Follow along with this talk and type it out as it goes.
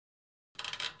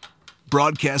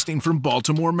Broadcasting from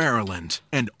Baltimore, Maryland,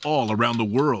 and all around the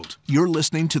world, you're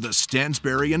listening to the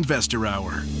Stansberry Investor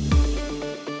Hour.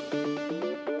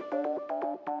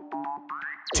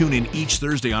 Tune in each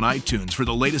Thursday on iTunes for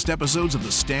the latest episodes of the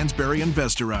Stansberry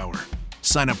Investor Hour.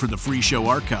 Sign up for the free show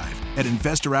archive at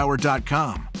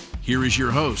investorhour.com. Here is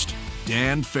your host,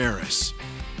 Dan Ferris.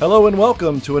 Hello and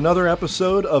welcome to another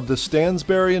episode of the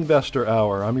Stansberry Investor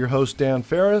Hour. I'm your host, Dan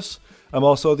Ferris. I'm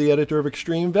also the editor of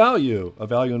Extreme Value, a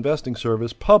value investing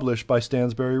service published by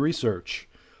Stansberry Research.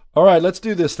 All right, let's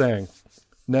do this thing.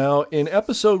 Now, in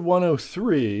episode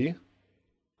 103,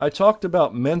 I talked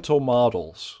about mental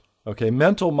models. Okay,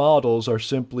 mental models are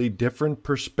simply different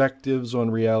perspectives on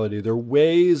reality. They're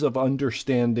ways of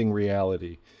understanding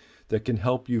reality that can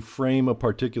help you frame a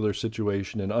particular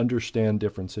situation and understand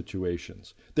different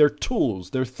situations. They're tools,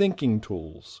 they're thinking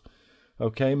tools.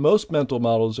 Okay, most mental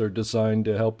models are designed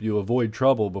to help you avoid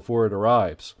trouble before it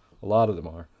arrives. A lot of them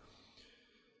are.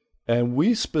 And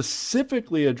we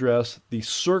specifically address the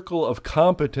circle of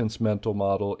competence mental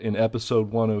model in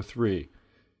episode 103.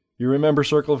 You remember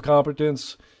circle of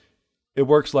competence? It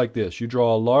works like this. You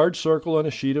draw a large circle on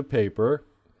a sheet of paper.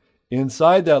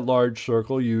 Inside that large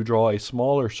circle, you draw a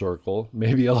smaller circle,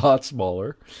 maybe a lot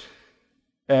smaller.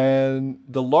 And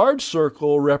the large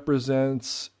circle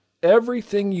represents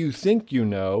everything you think you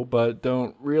know, but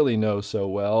don't really know so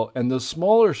well. And the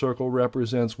smaller circle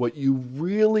represents what you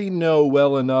really know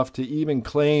well enough to even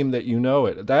claim that you know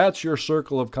it. That's your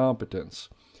circle of competence.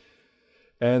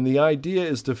 And the idea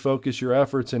is to focus your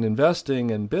efforts in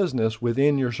investing and business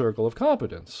within your circle of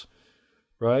competence,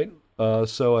 right?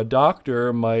 So a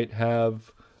doctor might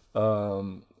have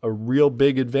a real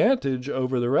big advantage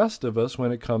over the rest of us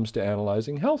when it comes to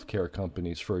analyzing healthcare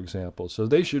companies, for example. So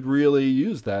they should really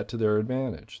use that to their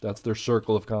advantage. That's their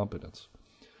circle of competence.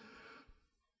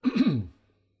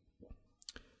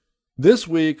 This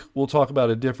week, we'll talk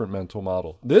about a different mental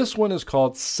model. This one is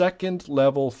called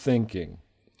second-level thinking.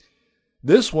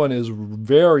 This one is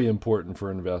very important for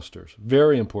investors,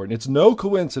 very important. It's no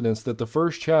coincidence that the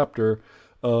first chapter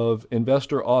of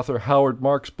investor author Howard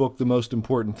Marks' book, The Most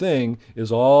Important Thing,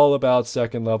 is all about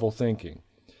second-level thinking.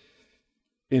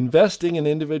 Investing in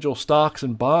individual stocks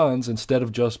and bonds instead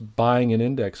of just buying an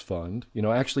index fund,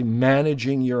 actually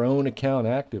managing your own account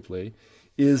actively,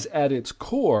 is at its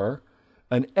core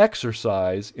an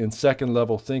exercise in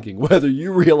second-level thinking. Whether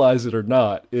you realize it or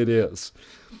not, it is.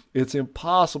 It's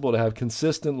impossible to have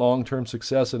consistent long-term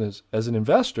success as an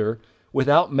investor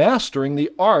without mastering the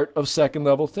art of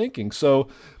second-level thinking. So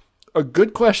a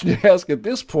good question to ask at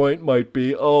this point might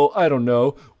be, I don't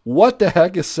know, what the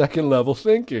heck is second-level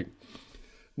thinking?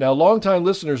 Now, longtime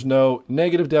listeners know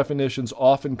negative definitions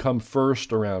often come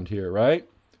first around here, right?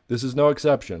 This is no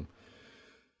exception.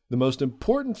 The most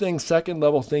important thing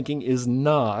second-level thinking is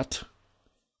not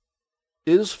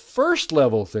is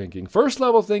first-level thinking.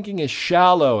 First-level thinking is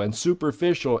shallow and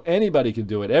superficial. Anybody can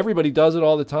do it. Everybody does it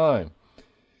all the time.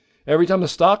 Every time the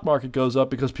stock market goes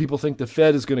up because people think the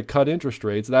Fed is going to cut interest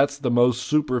rates, that's the most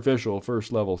superficial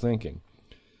first-level thinking.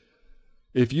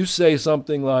 If you say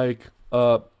something like,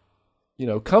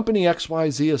 company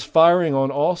XYZ is firing on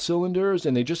all cylinders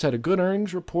and they just had a good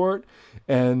earnings report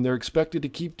and they're expected to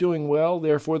keep doing well,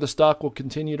 therefore the stock will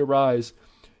continue to rise,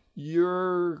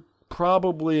 you're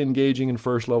probably engaging in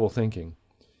first-level thinking.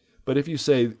 But if you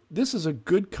say, this is a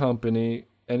good company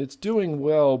and it's doing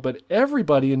well, but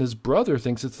everybody and his brother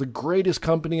thinks it's the greatest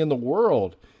company in the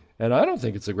world. And I don't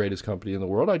think it's the greatest company in the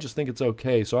world. I just think it's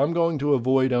okay. So I'm going to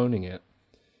avoid owning it.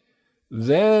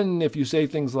 Then if you say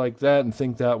things like that and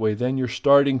think that way, then you're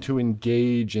starting to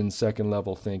engage in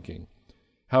second-level thinking.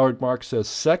 Howard Marks says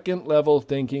second-level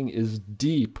thinking is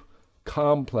deep,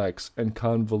 complex, and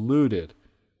convoluted,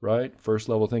 right?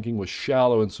 First-level thinking was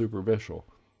shallow and superficial.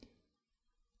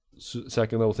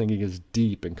 Second-level thinking is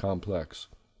deep and complex.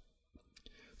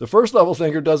 The first-level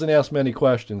thinker doesn't ask many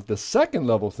questions. The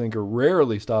second-level thinker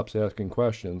rarely stops asking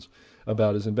questions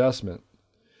about his investment.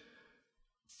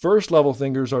 First-level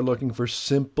thinkers are looking for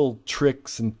simple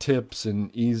tricks and tips and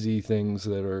easy things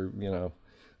that are,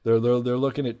 they're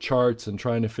looking at charts and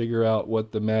trying to figure out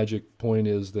what the magic point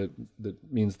is that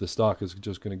means the stock is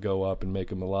just going to go up and make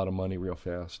them a lot of money real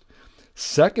fast.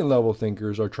 Second-level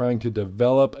thinkers are trying to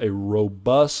develop a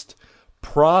robust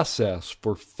process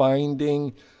for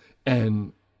finding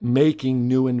and making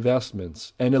new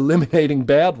investments and eliminating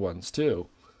bad ones too.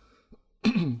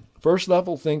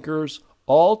 First-level thinkers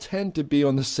all tend to be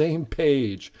on the same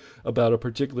page about a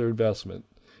particular investment.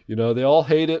 They all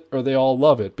hate it or they all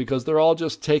love it because they're all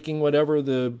just taking whatever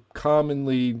the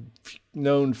commonly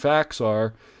known facts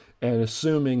are and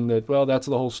assuming that, well, that's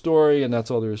the whole story and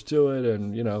that's all there is to it.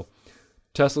 And,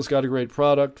 Tesla's got a great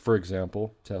product, for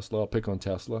example. Tesla, I'll pick on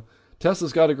Tesla.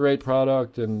 Tesla's got a great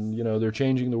product and, they're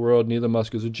changing the world. And Elon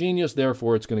Musk is a genius,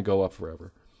 therefore it's going to go up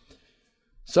forever.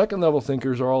 Second level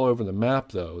thinkers are all over the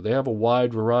map, though. They have a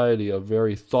wide variety of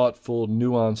very thoughtful,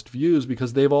 nuanced views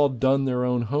because they've all done their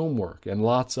own homework, and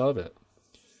lots of it.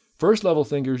 First level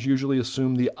thinkers usually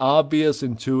assume the obvious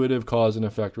intuitive cause and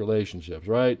effect relationships,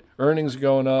 right? Earnings are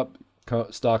going up,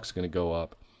 stock's going to go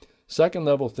up. Second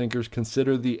level thinkers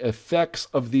consider the effects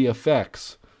of the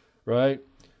effects, right?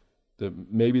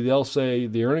 Maybe they'll say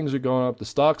the earnings are going up, the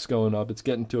stock's going up, it's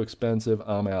getting too expensive,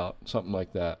 I'm out, something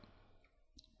like that.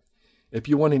 If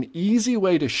you want an easy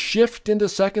way to shift into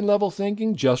second level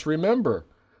thinking, just remember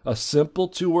a simple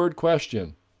 2-word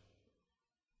question.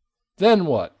 Then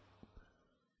what?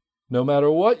 No matter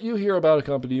what you hear about a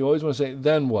company, you always want to say,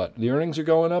 then what? The earnings are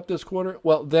going up this quarter?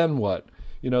 Well, then what?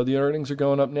 The earnings are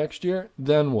going up next year?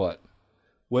 Then what?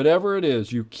 Whatever it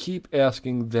is, you keep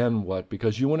asking then what,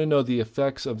 because you want to know the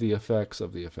effects of the effects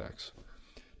of the effects.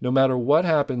 No matter what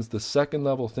happens, the second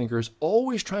level thinker is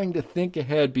always trying to think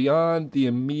ahead beyond the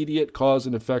immediate cause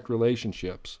and effect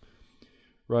relationships,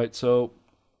 right? So,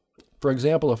 for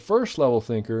example, a first level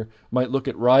thinker might look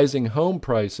at rising home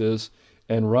prices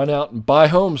and run out and buy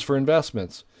homes for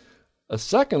investments. A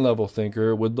second level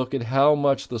thinker would look at how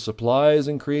much the supply is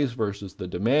increased versus the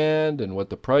demand and what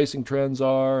the pricing trends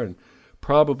are, and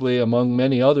probably among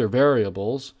many other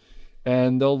variables,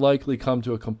 and they'll likely come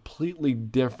to a completely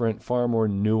different, far more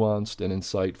nuanced and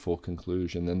insightful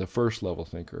conclusion than the first level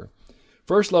thinker.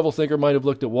 First level thinker might have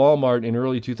looked at Walmart in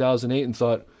early 2008 and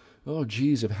thought, oh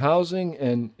geez, if housing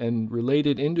and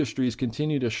related industries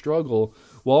continue to struggle,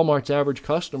 Walmart's average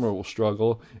customer will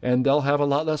struggle, and they'll have a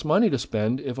lot less money to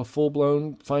spend if a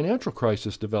full-blown financial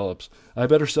crisis develops. I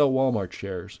better sell Walmart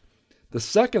shares. The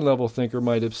second level thinker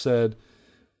might have said,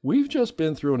 we've just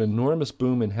been through an enormous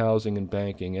boom in housing and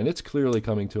banking, and it's clearly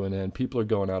coming to an end. People are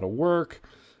going out of work.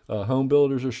 Home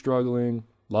builders are struggling.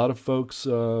 A lot of folks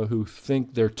who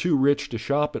think they're too rich to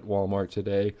shop at Walmart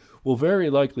today will very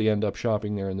likely end up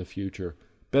shopping there in the future.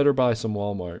 Better buy some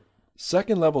Walmart.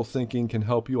 Second level thinking can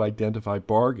help you identify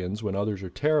bargains when others are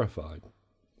terrified.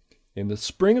 In the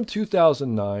spring of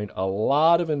 2009, a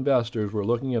lot of investors were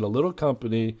looking at a little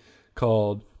company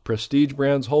called Prestige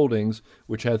Brands Holdings,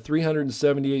 which had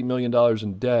 $378 million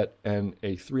in debt and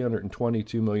a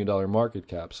 $322 million market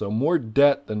cap. So more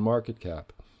debt than market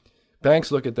cap.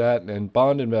 Banks look at that, and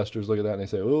bond investors look at that, and they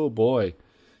say, oh boy,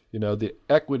 the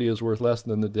equity is worth less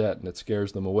than the debt, and it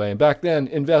scares them away. And back then,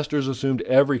 investors assumed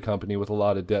every company with a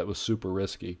lot of debt was super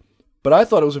risky. But I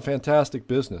thought it was a fantastic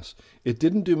business. It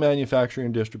didn't do manufacturing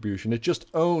and distribution. It just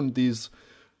owned these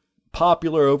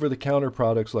popular over-the-counter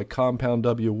products like Compound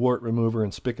W wart remover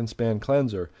and Spick and Span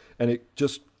cleanser, and it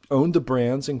just owned the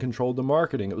brands and controlled the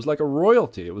marketing. It was like a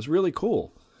royalty. It was really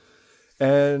cool.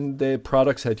 And the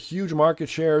products had huge market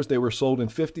shares. They were sold in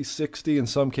 50, 60, in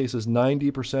some cases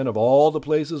 90% of all the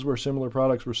places where similar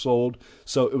products were sold.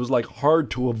 So it was like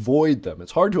hard to avoid them.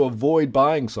 It's hard to avoid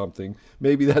buying something.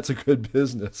 Maybe that's a good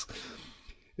business.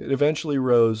 It eventually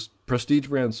rose, Prestige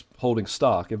Brands holding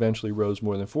stock eventually rose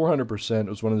more than 400%. It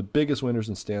was one of the biggest winners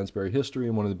in Stansberry history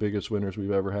and one of the biggest winners we've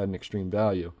ever had in extreme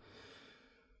value.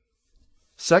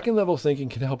 Second level thinking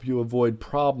can help you avoid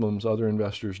problems other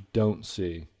investors don't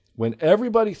see. When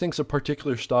everybody thinks a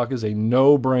particular stock is a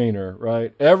no-brainer,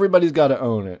 right? Everybody's got to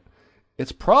own it.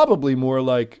 It's probably more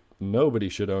like nobody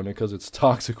should own it because it's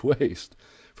toxic waste.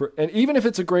 And even if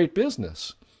it's a great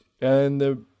business. And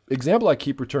the example I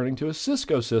keep returning to is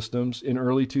Cisco Systems in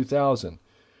early 2000,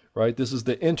 right? This is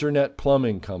the internet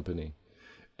plumbing company.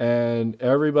 And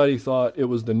everybody thought it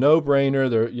was the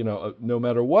no-brainer. No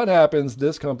matter what happens,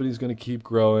 this company is going to keep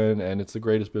growing, and it's the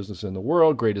greatest business in the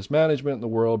world, greatest management in the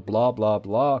world, blah, blah,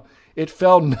 blah. It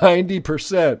fell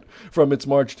 90% from its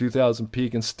March 2000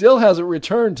 peak and still hasn't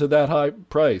returned to that high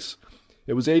price.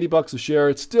 It was $80 a share.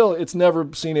 It's never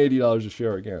seen $80 a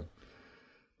share again.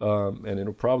 And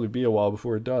it'll probably be a while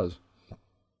before it does.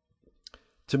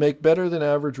 To make better than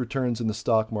average returns in the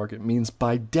stock market means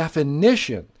by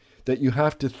definition that you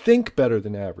have to think better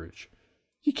than average.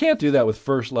 You can't do that with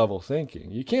first level thinking.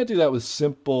 You can't do that with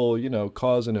simple,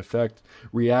 cause and effect,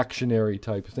 reactionary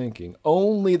type thinking.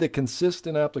 Only the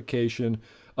consistent application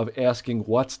of asking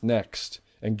what's next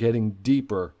and getting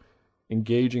deeper,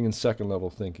 engaging in second level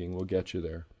thinking will get you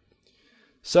there.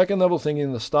 Second level thinking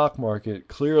in the stock market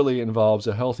clearly involves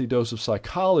a healthy dose of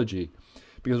psychology,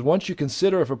 because once you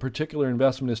consider if a particular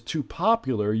investment is too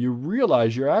popular, you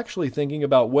realize you're actually thinking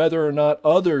about whether or not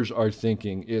others are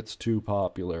thinking it's too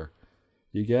popular.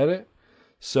 You get it?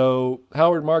 So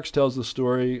Howard Marks tells the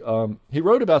story. He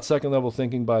wrote about second level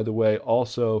thinking, by the way,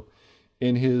 also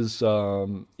in his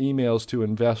emails to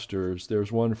investors,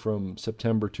 there's one from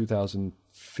September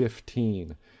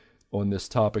 2015 on this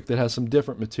topic that has some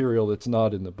different material that's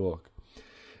not in the book.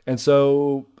 And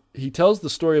so he tells the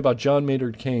story about John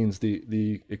Maynard Keynes,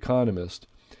 the economist.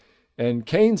 And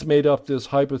Keynes made up this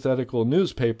hypothetical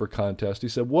newspaper contest. He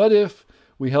said, what if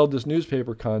we held this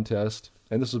newspaper contest,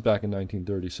 and this was back in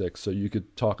 1936, so you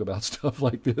could talk about stuff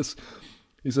like this.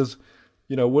 He says,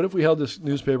 what if we held this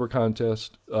newspaper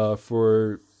contest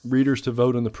for readers to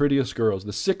vote on the prettiest girls,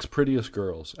 the 6 prettiest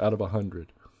girls out of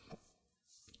 100.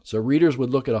 So readers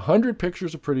would look at 100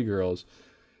 pictures of pretty girls,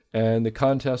 and the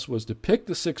contest was to pick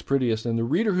the 6 prettiest, and the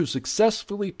reader who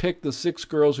successfully picked the 6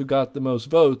 girls who got the most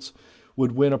votes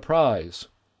would win a prize.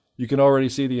 You can already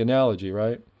see the analogy,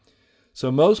 right? So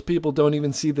most people don't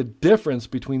even see the difference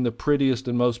between the prettiest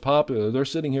and most popular. They're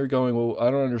sitting here going, well,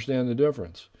 I don't understand the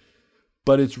difference.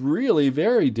 But it's really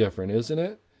very different, isn't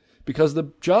it? Because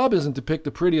the job isn't to pick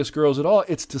the prettiest girls at all.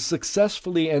 It's to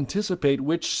successfully anticipate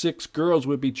which 6 girls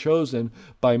would be chosen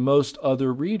by most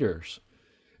other readers.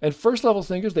 And first-level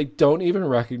thinkers, they don't even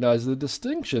recognize the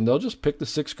distinction. They'll just pick the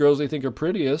 6 girls they think are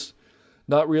prettiest,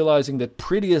 not realizing that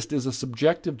prettiest is a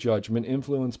subjective judgment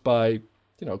influenced by,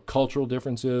 cultural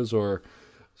differences or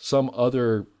some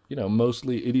other,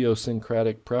 mostly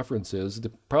idiosyncratic preferences.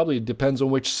 It probably depends on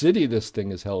which city this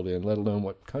thing is held in, let alone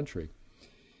what country.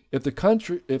 If the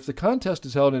contest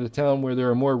is held in a town where there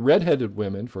are more red-headed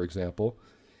women, for example,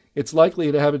 it's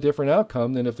likely to have a different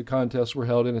outcome than if the contests were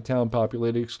held in a town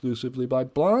populated exclusively by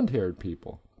blonde-haired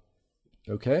people.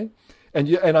 Okay?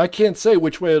 And I can't say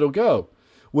which way it'll go.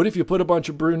 What if you put a bunch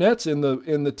of brunettes in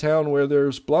the town where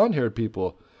there's blonde-haired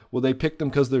people? Will they pick them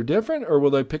because they're different, or will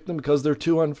they pick them because they're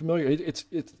too unfamiliar?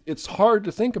 It's hard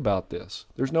to think about this.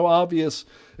 There's no obvious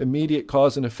immediate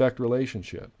cause and effect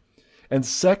relationship. And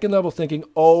second-level thinking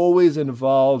always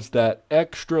involves that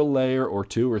extra layer or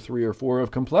 2 or 3 or 4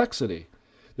 of complexity.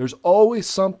 There's always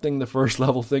something the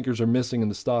first-level thinkers are missing in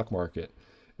the stock market.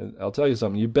 And I'll tell you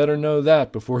something, you better know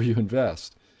that before you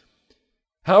invest.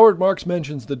 Howard Marks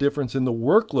mentions the difference in the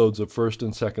workloads of first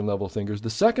and second-level thinkers.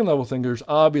 The second-level thinkers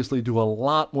obviously do a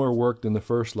lot more work than the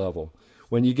first level.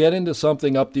 When you get into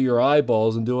something up to your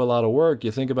eyeballs and do a lot of work,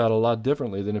 you think about it a lot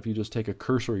differently than if you just take a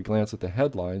cursory glance at the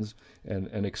headlines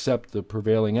and accept the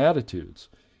prevailing attitudes.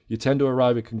 You tend to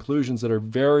arrive at conclusions that are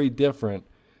very different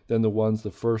than the ones the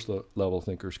first-level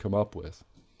thinkers come up with.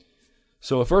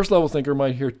 So a first-level thinker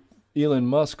might hear Elon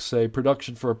Musk say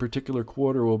production for a particular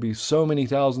quarter will be so many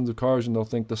thousands of cars, and they'll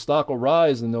think the stock will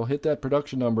rise and they'll hit that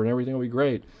production number and everything will be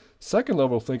great.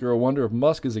 Second-level thinker will wonder if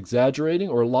Musk is exaggerating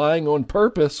or lying on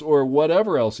purpose or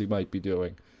whatever else he might be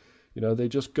doing. They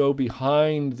just go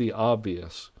behind the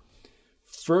obvious.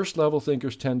 First-level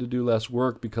thinkers tend to do less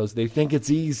work because they think it's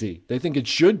easy. They think it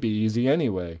should be easy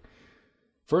anyway.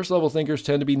 First-level thinkers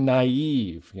tend to be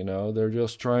naive. They're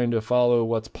just trying to follow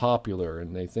what's popular,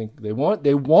 and they think they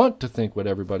want to think what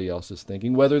everybody else is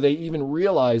thinking, whether they even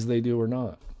realize they do or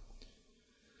not.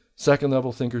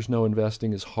 Second-level thinkers know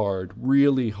investing is hard,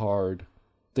 really hard.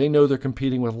 They know they're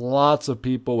competing with lots of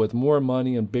people with more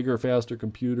money and bigger, faster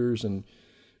computers and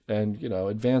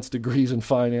advanced degrees in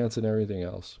finance and everything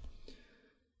else.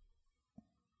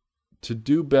 To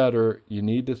do better, you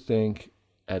need to think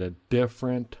at a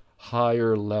different,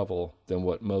 higher level than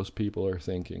what most people are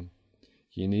thinking.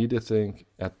 You need to think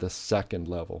at the second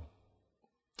level.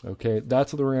 Okay,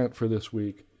 that's the rant for this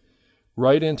week.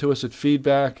 Write into us at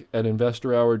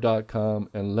feedback@investorhour.com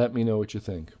and let me know what you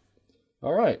think.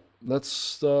 All right,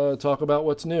 let's talk about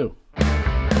what's new.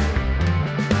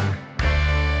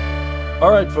 All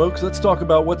right, folks, let's talk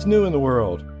about what's new in the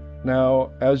world.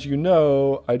 Now, as you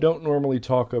know, I don't normally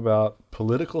talk about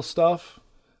political stuff,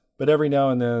 but every now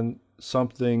and then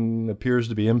something appears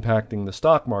to be impacting the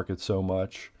stock market so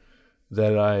much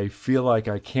that I feel like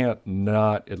I can't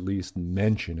not at least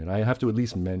mention it. I have to at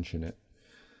least mention it.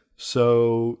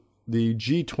 So the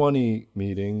G20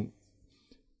 meeting,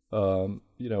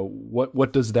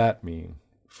 what does that mean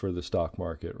for the stock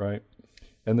market, right?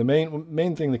 And the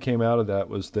main thing that came out of that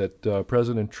was that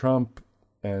President Trump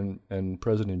and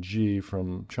President Xi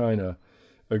from China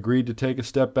agreed to take a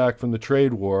step back from the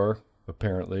trade war,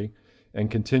 apparently, and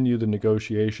continue the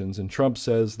negotiations. And Trump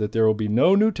says that there will be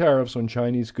no new tariffs on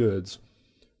Chinese goods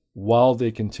while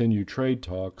they continue trade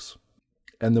talks.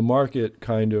 And the market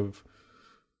kind of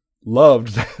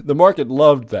loved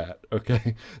that,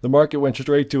 okay? The market went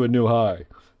straight to a new high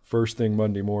first thing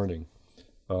Monday morning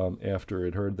after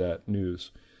it heard that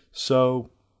news. So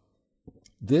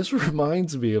this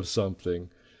reminds me of something.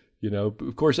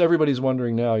 Of course, everybody's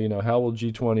wondering now, how will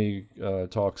G20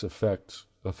 talks affect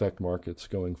markets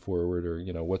going forward, or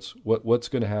what's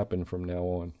going to happen from now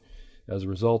on. as a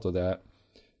result of that.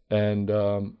 And,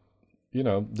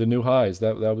 the new highs,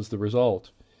 that was the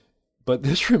result. But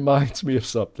this reminds me of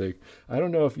something. I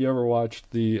don't know if you ever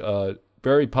watched the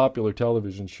very popular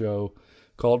television show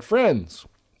called Friends.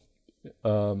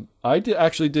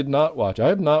 Actually did not watch. I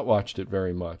have not watched it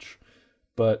very much.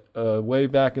 But way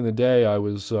back in the day, I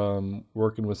was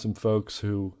working with some folks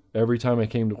who, every time I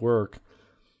came to work,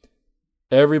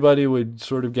 everybody would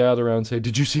sort of gather around and say,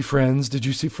 "Did you see Friends? Did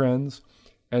you see Friends?"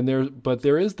 And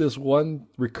there is this one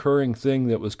recurring thing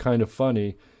that was kind of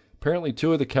funny. Apparently,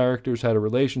 two of the characters had a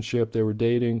relationship. They were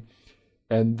dating,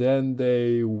 and then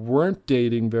they weren't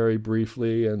dating very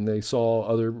briefly, and they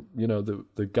saw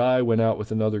the guy went out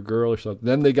with another girl or something.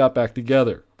 Then they got back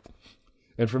together.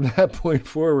 And from that point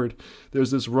forward,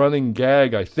 there's this running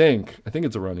gag, I think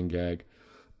it's a running gag,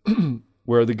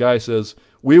 where the guy says,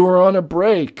 "We were on a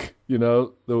break."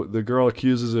 The girl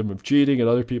accuses him of cheating and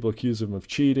other people accuse him of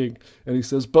cheating. And he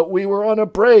says, "But we were on a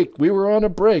break. We were on a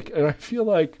break." And I feel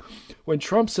like when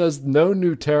Trump says no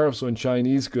new tariffs on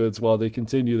Chinese goods while they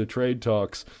continue the trade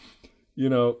talks,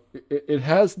 it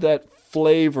has that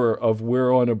flavor of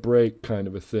we're on a break kind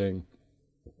of a thing.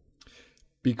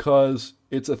 Because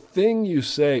it's a thing you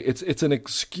say, it's an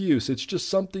excuse. It's just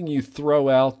something you throw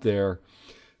out there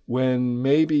when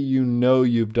maybe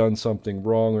you've done something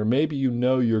wrong, or maybe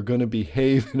you're going to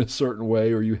behave in a certain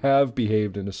way, or you have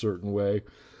behaved in a certain way.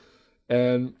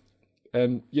 And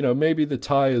maybe the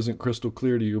tie isn't crystal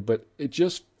clear to you, but it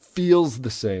just feels the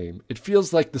same. It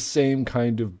feels like the same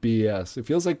kind of BS. It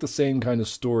feels like the same kind of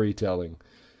storytelling.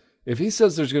 If he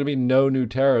says there's going to be no new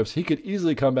tariffs, he could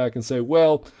easily come back and say,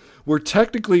 "Well, we're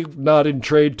technically not in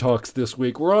trade talks this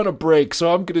week. We're on a break,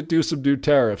 so I'm going to do some new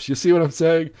tariffs." You see what I'm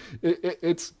saying?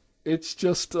 It's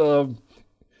just, I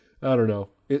don't know.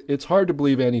 It's hard to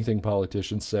believe anything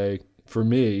politicians say. For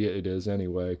me, it is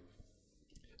anyway.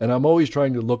 And I'm always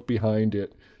trying to look behind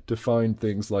it to find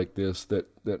things like this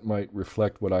that might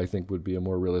reflect what I think would be a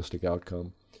more realistic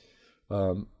outcome.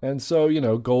 And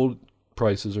so, gold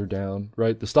prices are down,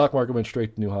 right? The stock market went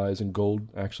straight to new highs, and gold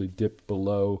actually dipped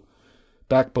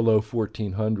back below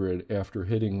 1,400 after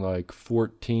hitting like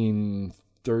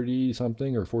 1,430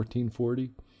 something or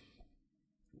 1,440.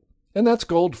 And that's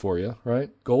gold for you,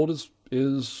 right? Gold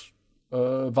is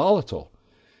volatile.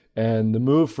 And the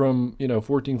move from,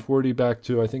 1,440 back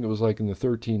to, I think it was like in the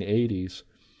 1380s,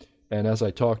 and as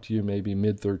I talk to you, maybe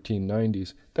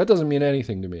mid-1390s, that doesn't mean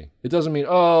anything to me. It doesn't mean,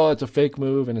 oh, it's a fake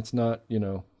move and it's not,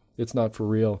 it's not for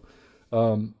real.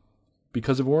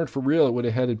 Because if it weren't for real, it would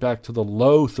have headed back to the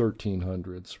low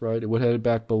 1300s, right? It would have headed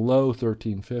back below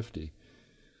 1350.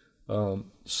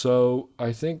 So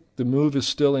I think the move is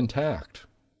still intact.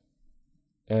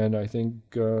 And I think,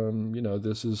 I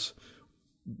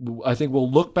think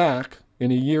we'll look back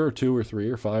in a year or 2 or 3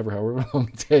 or 5 or however long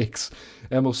it takes,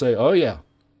 and we'll say, oh yeah,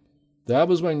 that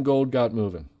was when gold got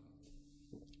moving.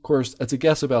 Of course, it's a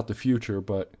guess about the future,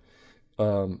 but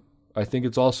I think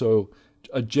it's also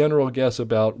a general guess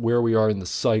about where we are in the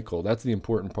cycle. That's the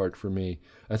important part for me.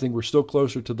 I think we're still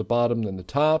closer to the bottom than the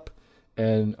top,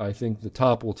 and I think the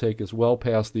top will take us well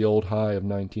past the old high of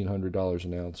 $1,900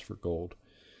 an ounce for gold.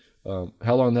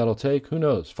 How long that'll take, who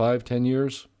knows? 5, 10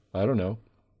 years? I don't know.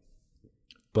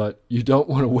 But you don't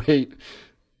want to wait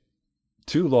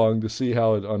too long to see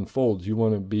how it unfolds. You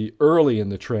want to be early in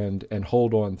the trend and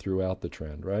hold on throughout the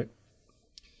trend, right?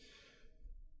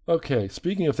 Okay,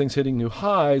 speaking of things hitting new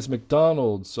highs,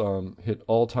 McDonald's hit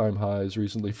all-time highs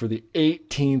recently for the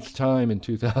 18th time in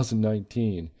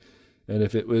 2019. And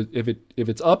if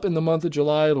it's up in the month of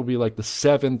July, it'll be like the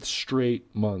 7th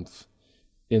straight month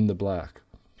in the black.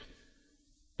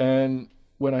 And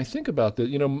when I think about that,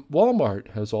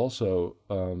 Walmart has also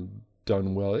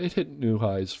done well. It hit new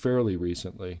highs fairly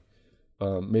recently,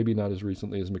 maybe not as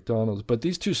recently as McDonald's. But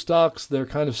these two stocks, they're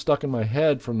kind of stuck in my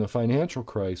head from the financial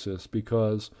crisis,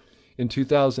 because in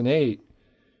 2008,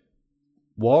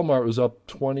 Walmart was up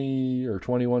 20 or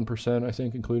 21%, I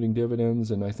think, including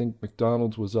dividends. And I think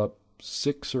McDonald's was up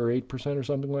 6 or 8% or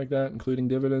something like that, including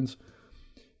dividends.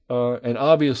 And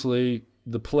obviously,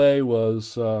 the play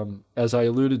was, as I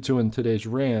alluded to in today's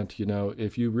rant,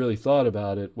 if you really thought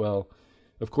about it, well,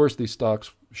 of course these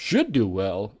stocks should do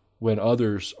well when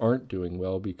others aren't doing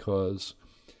well, because,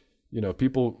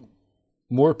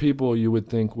 more people you would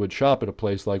think would shop at a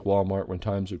place like Walmart when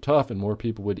times are tough, and more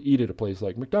people would eat at a place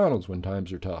like McDonald's when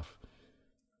times are tough.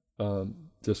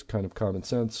 Just kind of common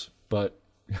sense, but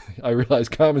I realize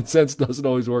common sense doesn't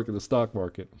always work in the stock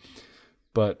market.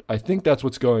 But I think that's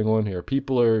what's going on here.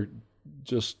 People are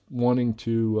just wanting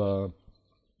to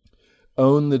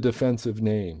own the defensive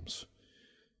names.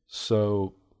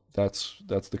 So that's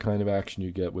the kind of action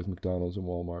you get with McDonald's and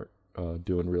Walmart.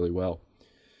 doing really well.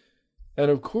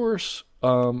 And of course,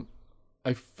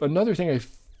 another thing I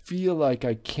feel like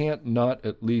I can't not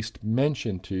at least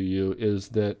mention to you is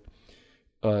that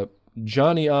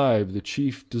Johnny Ive, the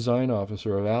chief design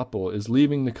officer of Apple, is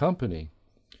leaving the company.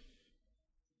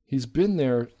 He's been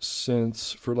there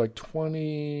for like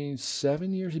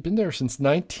 27 years. He's been there since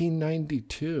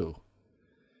 1992.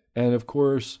 And of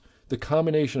course, the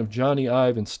combination of Johnny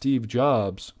Ive and Steve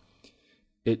Jobs,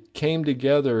 it came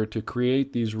together to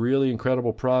create these really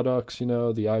incredible products, the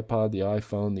iPod, the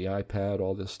iPhone, the iPad,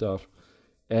 all this stuff.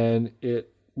 And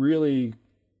it really,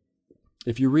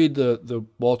 if you read the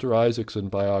Walter Isaacson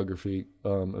biography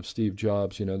of Steve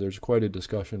Jobs, there's quite a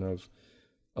discussion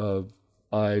of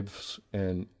Ives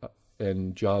and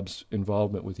Jobs'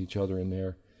 involvement with each other in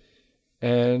there.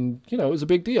 And, it was a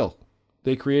big deal.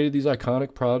 They created these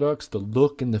iconic products, the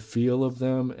look and the feel of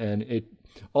them, and it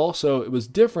was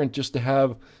different just to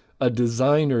have a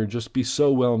designer just be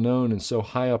so well known and so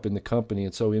high up in the company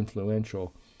and so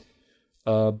influential.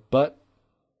 But,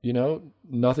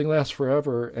 nothing lasts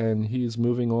forever, and he's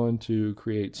moving on to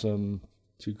create an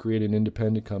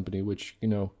independent company, which,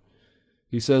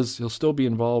 he says he'll still be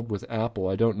involved with Apple.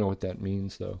 I don't know what that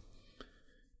means, though.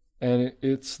 And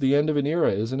it's the end of an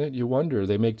era, isn't it? You wonder.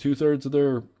 They make 2/3 of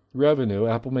their revenue.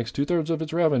 Apple makes 2/3 of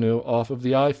its revenue off of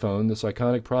the iPhone, this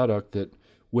iconic product that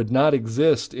would not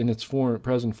exist in its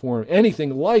present form,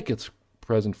 anything like its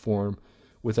present form,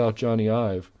 without Johnny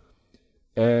Ive.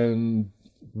 And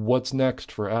what's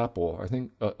next for Apple? I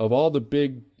think of all the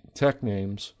big tech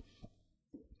names,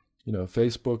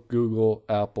 Facebook, Google,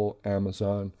 Apple,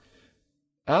 Amazon,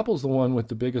 Apple's the one with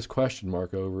the biggest question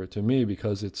mark over it to me,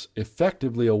 because it's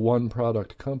effectively a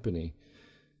one-product company,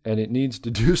 and it needs to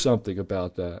do something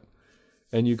about that.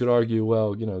 And you could argue,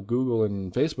 well, Google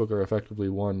and Facebook are effectively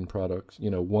one product,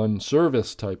 one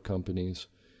service type companies.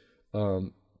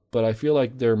 But I feel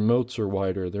like their moats are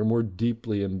wider. They're more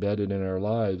deeply embedded in our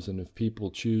lives. And if people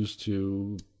choose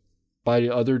to buy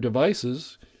other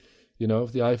devices,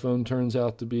 if the iPhone turns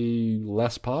out to be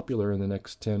less popular in the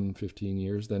next 10, 15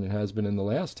 years than it has been in the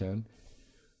last 10,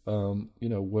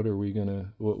 what are we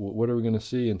gonna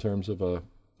see in terms of a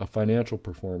financial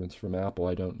performance from Apple?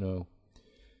 I don't know.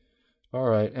 All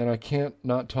right, and I can't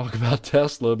not talk about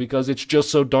Tesla because it's just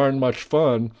so darn much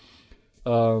fun.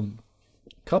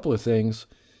 Couple of things.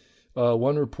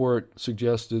 One report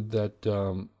suggested that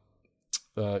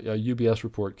a UBS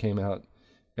report came out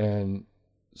and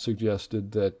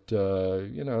suggested that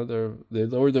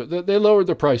they lowered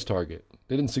their price target.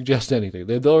 They didn't suggest anything.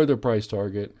 They lowered their price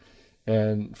target,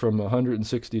 and from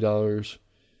 $160,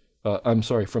 from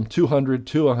 $200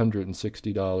 to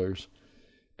 $160,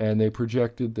 and they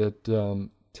projected that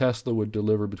Tesla would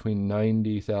deliver between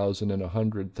 90,000 and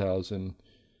 100,000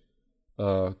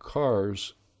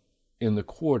 cars in the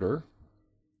quarter.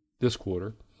 This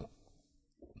quarter,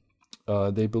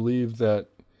 they believe that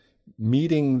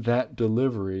meeting that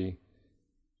delivery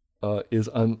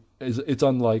it's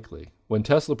unlikely. When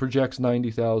Tesla projects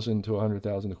 90,000 to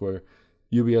 100,000 a quarter,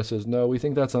 UBS says no. We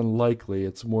think that's unlikely.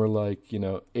 It's more like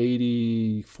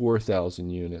 84,000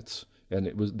 units, and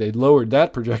they lowered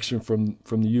that projection from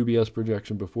the UBS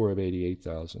projection before of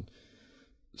 88,000.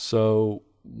 So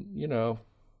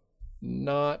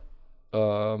not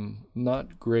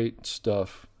great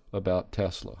stuff about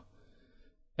Tesla.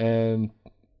 And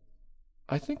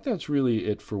I think that's really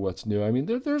it for what's new. I mean,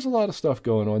 there's a lot of stuff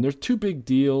going on. There's two big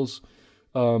deals.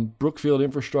 Brookfield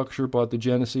Infrastructure bought the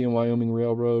Genesee and Wyoming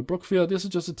Railroad. Brookfield, this is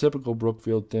just a typical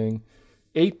Brookfield thing.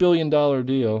 $8 billion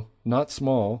deal, not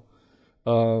small.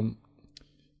 And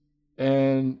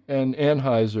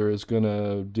Anheuser is going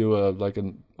to do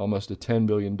almost a $10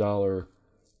 billion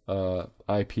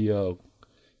IPO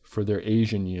for their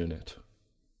Asian unit,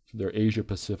 their Asia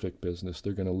Pacific business.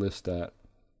 They're going to list that.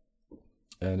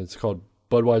 And it's called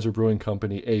Budweiser Brewing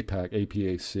Company,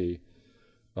 APAC.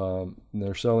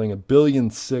 They're selling $1.6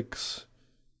 billion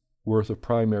worth of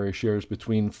primary shares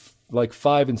between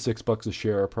 $5 and $6 a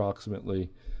share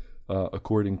approximately,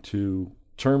 according to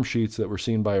term sheets that were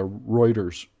seen by a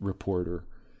Reuters reporter.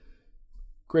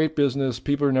 Great business.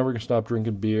 People are never going to stop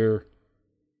drinking beer.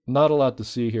 Not a lot to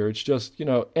see here. It's just,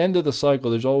 end of the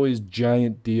cycle. There's always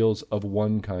giant deals of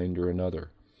one kind or another.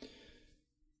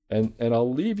 And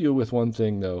I'll leave you with one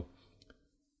thing, though.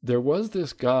 There was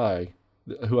this guy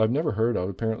who I've never heard of.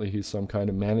 Apparently he's some kind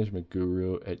of management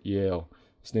guru at Yale.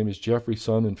 His name is Jeffrey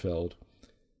Sonnenfeld.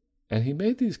 And he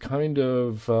made these kind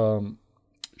of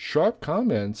sharp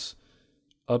comments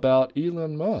about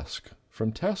Elon Musk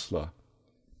from Tesla.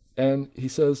 And he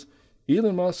says,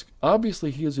 Elon Musk,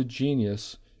 obviously he is a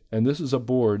genius, and this is the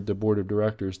board of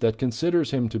directors, that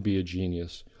considers him to be a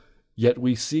genius. Yet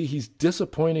we see he's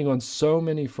disappointing on so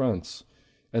many fronts.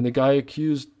 And the guy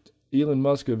accused Elon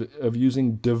Musk of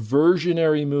using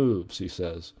diversionary moves, he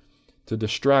says, to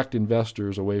distract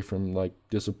investors away from like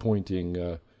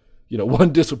disappointing,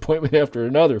 one disappointment after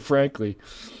another, frankly.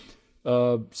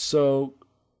 So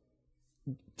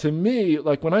to me,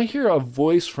 like when I hear a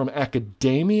voice from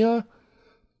academia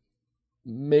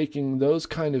making those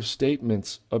kind of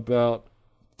statements about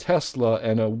Tesla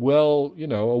and a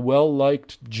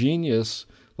well-liked genius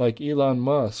like Elon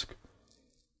Musk,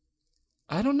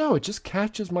 I don't know, it just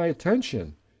catches my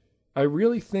attention. I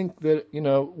really think that,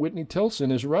 Whitney Tilson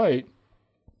is right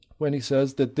when he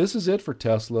says that this is it for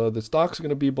Tesla. The stock's going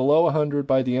to be below 100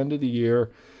 by the end of the year,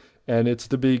 and it's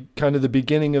kind of the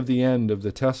beginning of the end of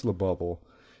the Tesla bubble.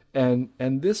 And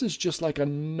this is just like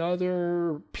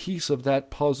another piece of that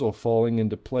puzzle falling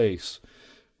into place.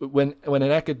 When an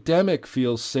academic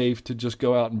feels safe to just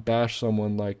go out and bash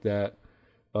someone like that,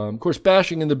 of course,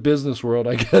 bashing in the business world,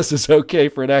 I guess, is okay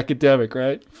for an academic,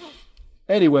 right?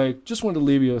 Anyway, just wanted to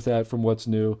leave you with that from What's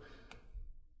New.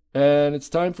 And it's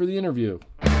time for the interview.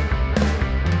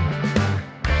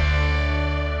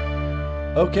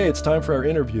 Okay, it's time for our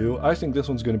interview. I think this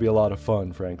one's going to be a lot of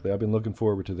fun, frankly. I've been looking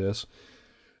forward to this.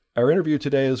 Our interview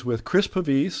today is with Chris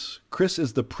Pavese. Chris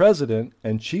is the president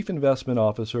and chief investment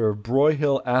officer of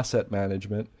Broyhill Asset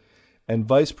Management and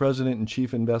vice president and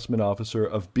chief investment officer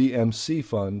of BMC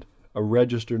Fund, a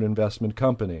registered investment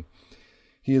company.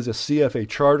 He is a CFA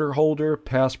charter holder,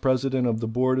 past president of the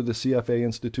board of the CFA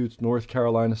Institute's North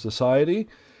Carolina Society,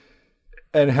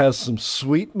 and has some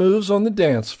sweet moves on the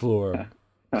dance floor.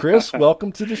 Chris,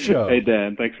 welcome to the show. Hey,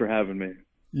 Dan. Thanks for having me.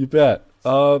 You bet.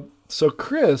 So,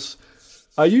 Chris,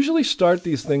 I usually start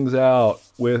these things out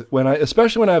with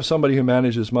especially when I have somebody who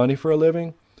manages money for a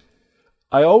living.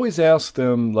 I always ask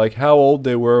them like how old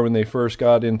they were when they first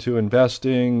got into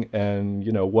investing, and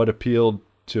what appealed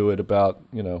to it about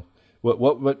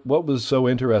what was so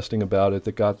interesting about it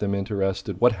that got them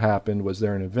interested. What happened? Was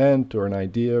there an event or an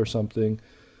idea or something?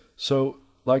 So,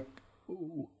 like,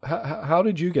 how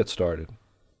did you get started?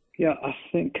 Yeah, I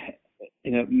think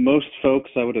most folks,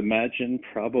 I would imagine,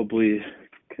 probably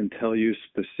can tell you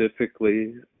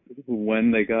specifically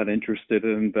when they got interested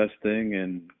in investing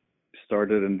and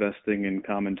started investing in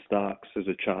common stocks as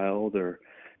a child, or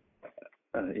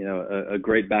a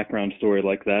great background story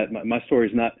like that. My story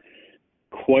is not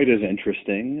quite as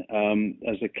interesting.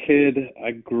 As a kid,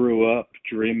 I grew up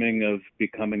dreaming of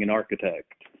becoming an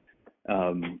architect.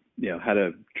 Had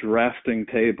a drafting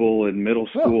table in middle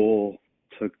school,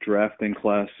 took drafting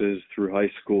classes through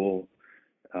high school.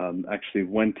 Actually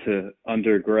went to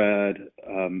undergrad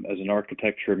as an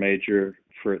architecture major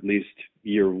for at least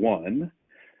year one.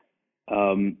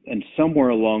 And somewhere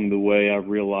along the way, I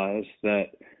realized that,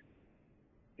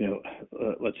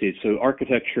 let's see, so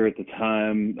architecture at the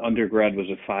time, undergrad was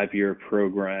a 5-year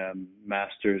program,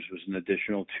 master's was an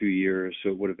additional 2 years, so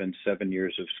it would have been 7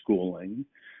 years of schooling.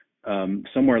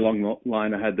 Somewhere along the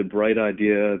line, I had the bright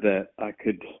idea that I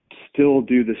could still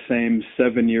do the same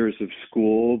 7 years of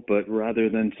school, but rather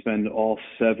than spend all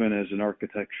 7 as an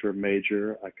architecture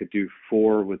major, I could do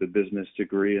 4 with a business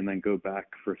degree and then go back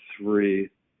for 3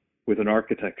 with an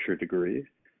architecture degree,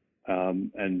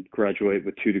 and graduate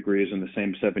with 2 degrees in the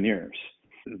same 7 years.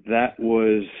 That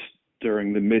was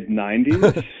during the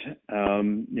mid-90s,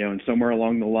 and somewhere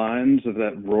along the lines of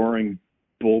that roaring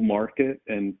bull market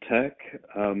in tech,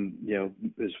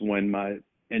 is when my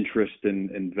interest in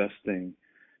investing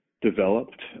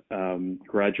developed.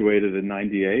 Graduated in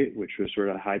 98, which was sort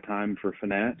of high time for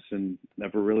finance, and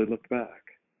never really looked back.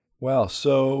 Wow.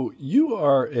 So you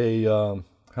are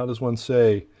how does one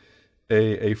say,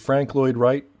 a Frank Lloyd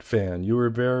Wright fan. You were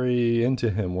very into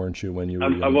him, weren't you, when you were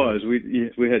young? I was.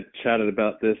 We had chatted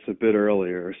about this a bit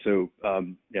earlier. So,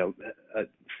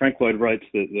 Frank Lloyd Wright's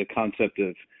the concept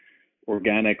of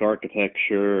organic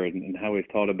architecture and how we've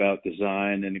thought about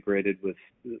design integrated with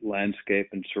landscape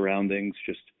and surroundings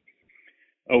just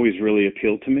always really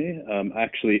appealed to me. I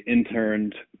actually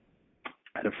interned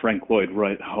at a Frank Lloyd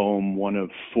Wright home, one of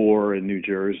 4 in New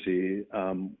Jersey,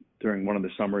 during one of the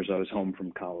summers I was home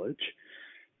from college.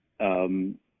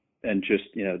 And just,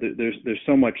 there's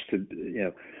so much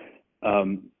to, a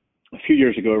few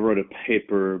years ago, I wrote a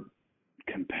paper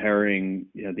comparing,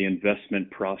 the investment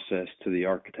process to the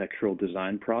architectural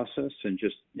design process. And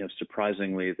just,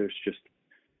 surprisingly, there's just,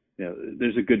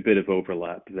 there's a good bit of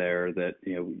overlap there that,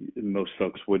 most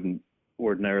folks wouldn't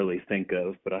ordinarily think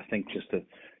of. But I think just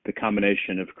the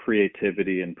combination of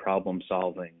creativity and problem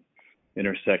solving,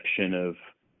 intersection of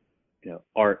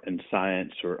art and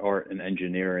science or art and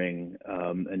engineering,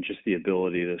 and just the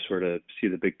ability to sort of see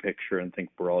the big picture and think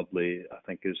broadly, I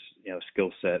think is, a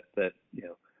skill set that,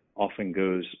 often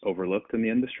goes overlooked in the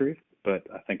industry, but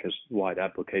I think has wide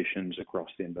applications across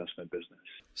the investment business.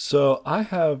 So I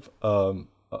have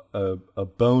a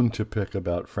bone to pick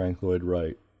about Frank Lloyd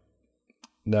Wright.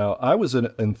 Now, I was an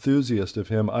enthusiast of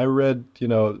him. I read,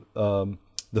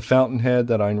 The Fountainhead,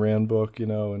 that Ayn Rand book,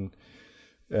 and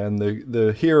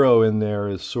the hero in there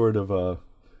is sort of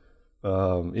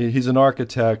he's an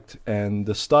architect, and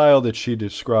the style that she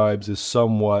describes is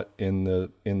somewhat in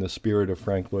the spirit of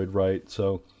Frank Lloyd Wright.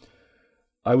 So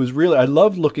I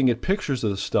loved looking at pictures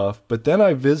of the stuff, but then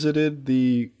I visited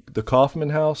the Kaufman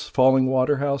House, Falling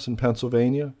Water House in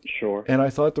Pennsylvania. Sure. And I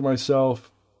thought to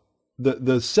myself,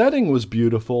 the setting was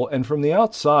beautiful, and from the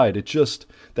outside, it just,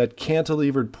 that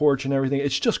cantilevered porch and everything,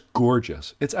 it's just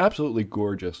gorgeous. It's absolutely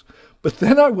gorgeous. But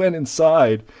then I went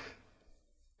inside,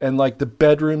 and like the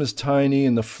bedroom is tiny,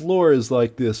 and the floor is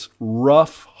like this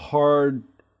rough, hard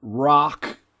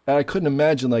rock. And I couldn't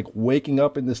imagine like waking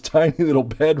up in this tiny little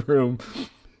bedroom,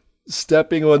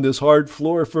 stepping on this hard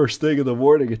floor first thing in the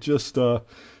morning. It just,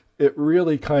 it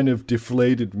really kind of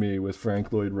deflated me with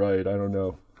Frank Lloyd Wright. I don't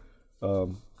know.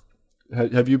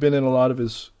 Have you been in a lot of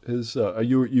his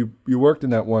you worked in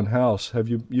that one house?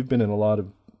 You've been in a lot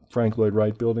of Frank Lloyd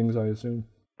Wright buildings, I assume?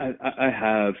 I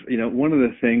have. One of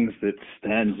the things that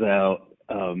stands out,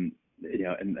 and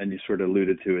you sort of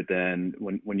alluded to it, Dan,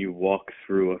 when you walk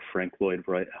through a Frank Lloyd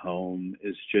Wright home,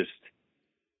 is just,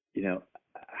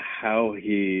 how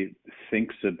he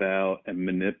thinks about and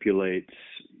manipulates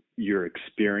your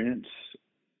experience,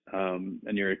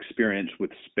 and your experience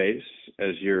with space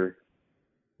as you're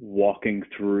walking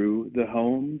through the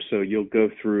home. So you'll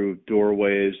go through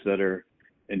doorways that are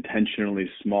intentionally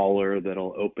smaller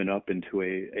that'll open up into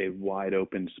a wide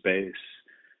open space.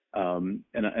 And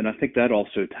I think that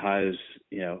also ties,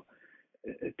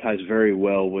 it ties very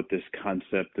well with this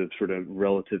concept of sort of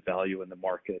relative value in the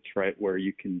markets, right? Where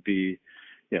you can be,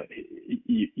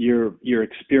 your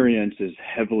experience is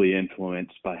heavily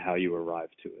influenced by how you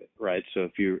arrive to it, right? So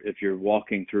if you're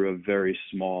walking through a very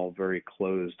small, very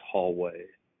closed hallway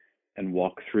and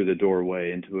walk through the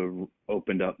doorway into a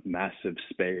opened up massive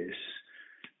space,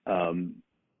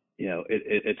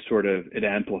 it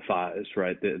amplifies,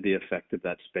 right, the effect of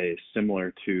that space,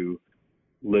 similar to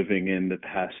living in the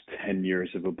past 10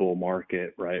 years of a bull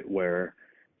market, right, where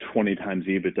 20 times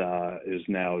EBITDA is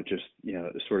now just,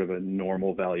 sort of a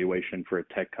normal valuation for a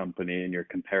tech company, and you're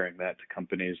comparing that to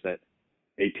companies that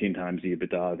 18 times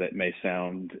EBITDA that may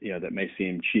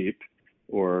seem cheap,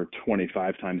 or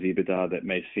 25 times EBITDA that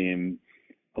may seem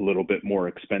a little bit more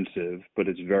expensive, but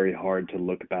it's very hard to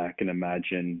look back and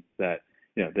imagine that,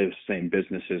 those same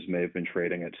businesses may have been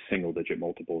trading at single digit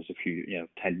multiples a few,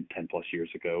 10 plus years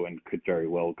ago, and could very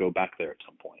well go back there at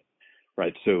some point.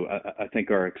 Right. So I think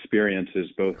our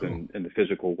experiences both in the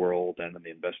physical world and in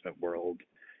the investment world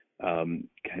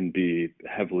can be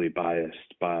heavily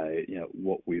biased by,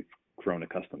 what we've grown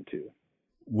accustomed to.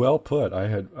 Well put.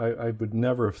 I would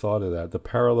never have thought of that. The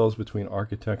parallels between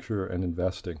architecture and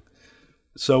investing.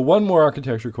 So one more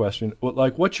architecture question.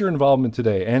 What's your involvement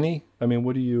today? Any? I mean,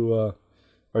 what do you,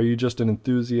 are you just an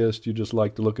enthusiast? You just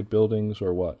like to look at buildings,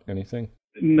 or what? Anything?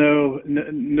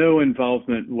 No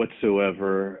involvement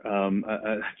whatsoever.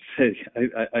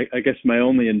 I guess my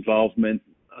only involvement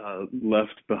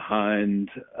left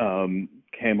behind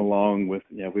came along with,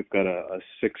 we've got a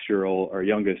 6-year-old. Our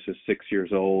youngest is 6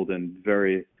 years old and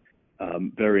very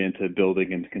into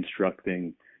building and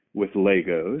constructing with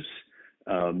Legos.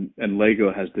 And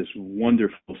Lego has this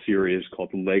wonderful series called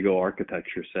the Lego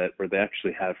Architecture Set, where they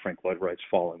actually have Frank Lloyd Wright's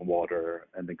Falling Water,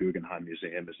 and the Guggenheim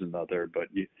Museum is another. But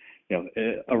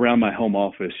around my home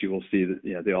office, you will see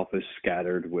the office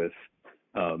scattered with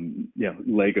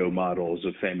Lego models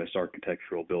of famous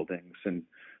architectural buildings. And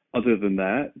other than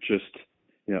that, just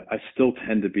I still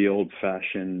tend to be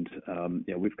old-fashioned.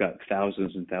 We've got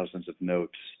thousands and thousands of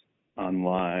notes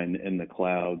online in the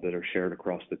cloud that are shared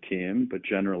across the team, but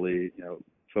generally,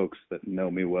 folks that know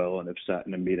me well and have sat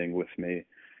in a meeting with me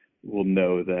will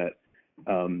know that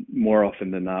more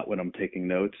often than not, when I'm taking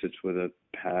notes, it's with a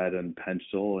pad and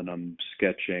pencil, and I'm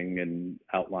sketching and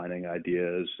outlining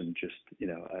ideas, and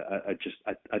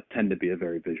I tend to be a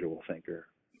very visual thinker.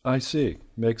 I see.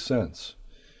 Makes sense.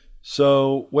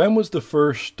 So when was the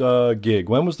first gig?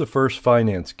 When was the first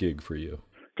finance gig for you?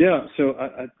 Yeah, so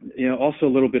I also a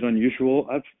little bit unusual.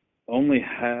 I've only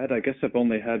had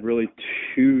really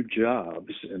 2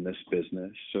 jobs in this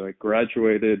business. So I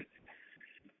graduated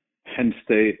Penn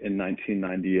State in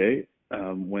 1998,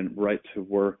 went right to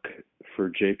work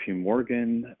for JP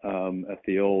Morgan at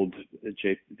the old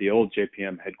the old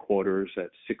JPM headquarters at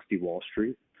 60 Wall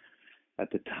Street. At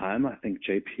the time, I think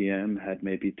JPM had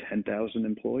maybe 10,000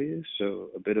 employees, so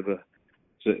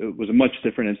it was a much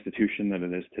different institution than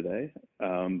it is today,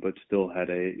 but still had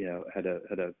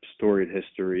a storied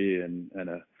history and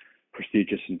a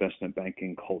prestigious investment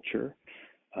banking culture.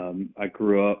 I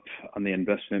grew up on the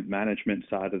investment management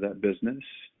side of that business.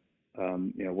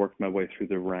 Worked my way through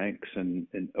the ranks, and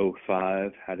in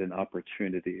 2005 had an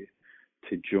opportunity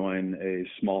to join a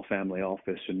small family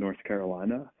office in North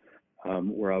Carolina,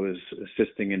 where I was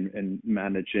assisting in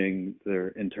managing their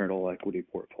internal equity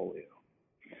portfolio.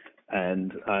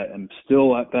 And I am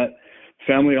still at that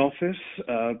family office,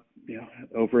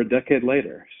 over a decade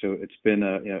later. So it's been,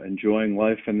 enjoying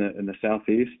life in the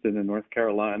Southeast and in North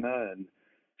Carolina, and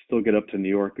still get up to New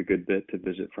York a good bit to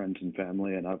visit friends and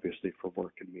family, and obviously for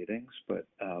work and meetings. But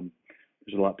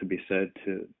there's a lot to be said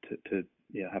to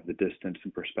have the distance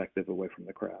and perspective away from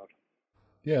the crowd.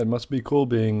 Yeah, it must be cool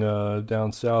being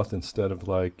down south instead of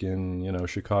like in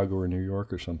Chicago or New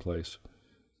York or someplace.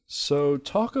 So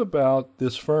talk about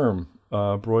this firm,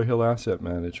 Broyhill Asset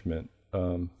Management.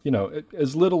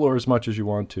 As little or as much as you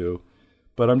want to,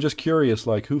 but I'm just curious,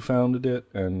 like who founded it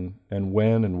and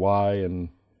when and why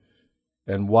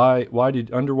and why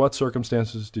under what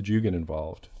circumstances did you get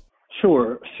involved?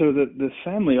 Sure. So the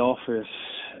family office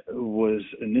was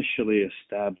initially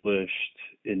established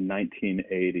in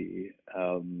 1980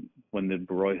 when the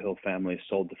Broyhill family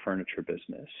sold the furniture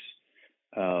business.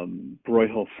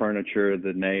 Broyhill Furniture,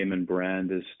 the name and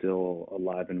brand, is still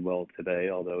alive and well today,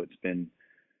 although it's been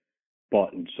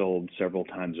bought and sold several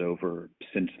times over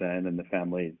since then, and the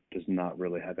family does not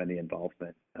really have any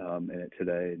involvement in it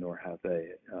today, nor have they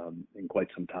in quite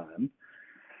some time.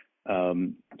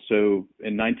 So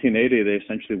in 1980, they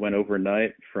essentially went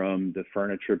overnight from the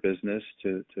furniture business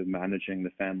to managing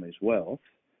the family's wealth,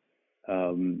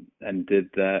 and did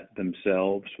that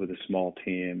themselves with a small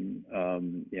team,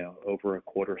 over a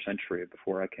quarter century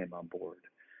before I came on board.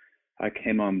 I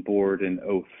came on board in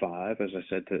 2005, as I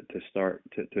said,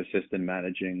 to assist in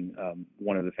managing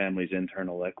one of the family's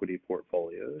internal equity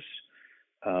portfolios.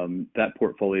 That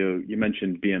portfolio, you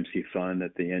mentioned BMC Fund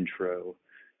at the intro,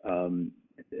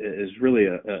 is really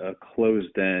a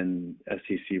closed-end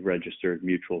SEC-registered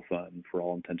mutual fund for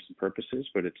all intents and purposes,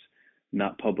 but it's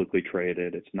not publicly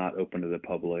traded. It's not open to the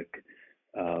public.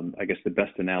 I guess the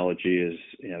best analogy is,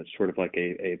 it's sort of like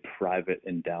a private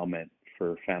endowment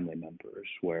for family members,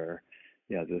 where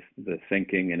the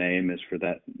thinking and aim is for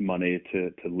that money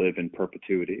to live in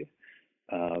perpetuity,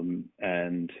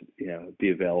 and be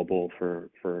available for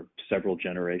several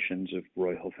generations of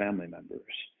Broyhill family members.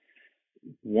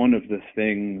 One of the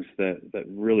things that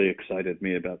really excited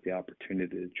me about the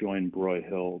opportunity to join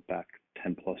Broyhill back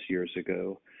 10 plus years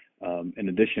ago, in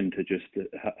addition to just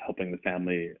helping the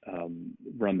family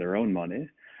run their own money,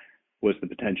 was the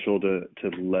potential to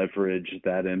leverage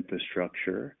that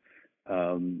infrastructure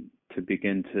to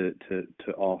begin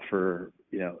to offer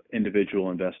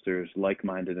individual investors,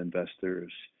 like-minded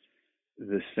investors,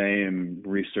 the same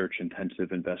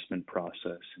research-intensive investment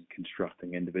process in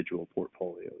constructing individual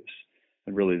portfolios.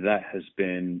 And really that has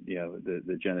been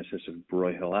the genesis of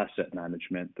Broyhill Asset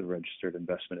Management, the registered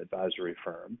investment advisory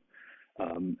firm,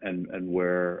 and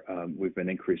where we've been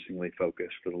increasingly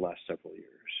focused for the last several years.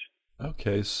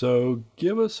 Okay, so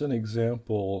give us an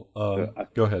example of.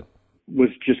 Go ahead. Was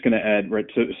just going to add, right?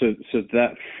 So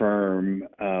that firm,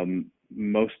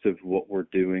 most of what we're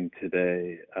doing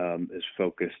today is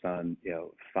focused on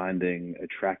finding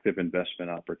attractive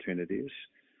investment opportunities,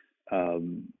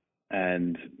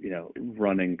 and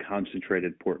running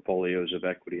concentrated portfolios of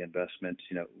equity investments.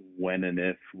 When and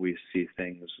if we see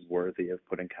things worthy of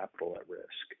putting capital at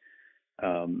risk.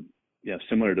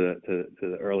 Similar to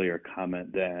the earlier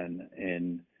comment, Dan,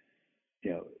 in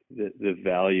the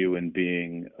value in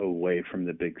being away from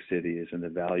the big cities and the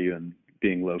value in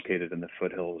being located in the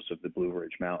foothills of the Blue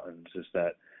Ridge Mountains is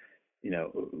that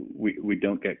we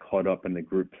don't get caught up in the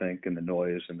groupthink and the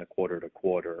noise and the quarter to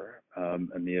quarter,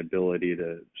 and the ability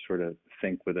to sort of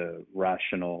think with a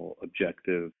rational,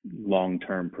 objective,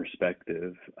 long-term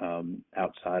perspective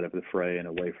outside of the fray and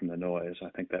away from the noise. I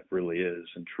think that really is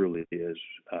and truly is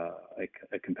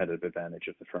a competitive advantage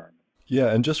of the firm. Yeah,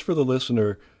 and just for the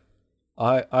listener,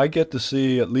 I get to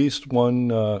see at least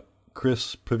one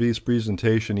Chris Pavese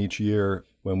presentation each year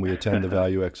when we attend the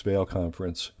Value X Vail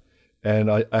conference.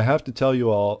 And I have to tell you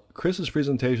all, Chris's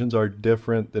presentations are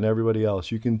different than everybody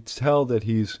else. You can tell that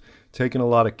he's taken a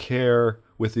lot of care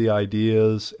with the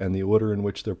ideas and the order in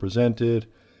which they're presented,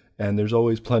 and there's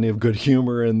always plenty of good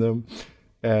humor in them.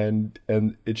 And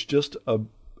it's just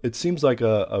it seems like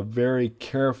a very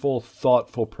careful,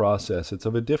 thoughtful process. It's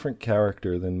of a different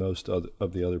character than most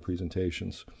of the other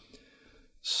presentations.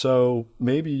 So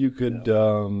maybe you could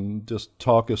just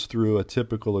talk us through a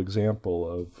typical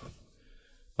example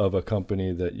of a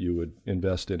company that you would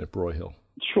invest in at Broyhill.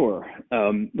 Sure.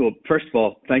 Well, first of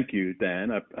all, thank you,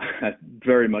 Dan. I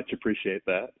very much appreciate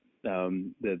that.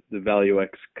 The ValueX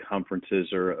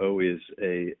conferences are always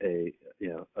a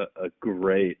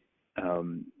great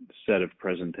set of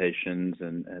presentations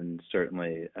and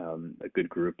certainly a good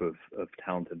group of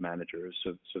talented managers.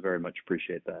 So very much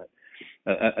appreciate that.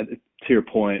 To your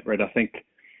point, right? I think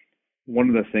one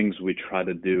of the things we try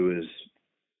to do is,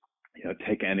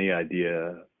 take any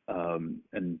idea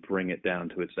and bring it down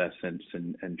to its essence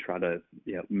and try to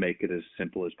make it as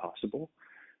simple as possible.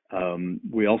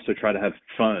 We also try to have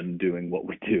fun doing what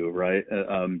we do, right?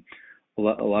 A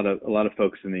lot of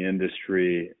folks in the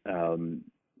industry,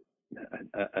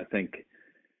 I think,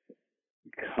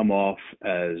 come off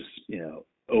as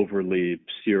overly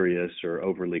serious or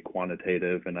overly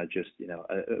quantitative, and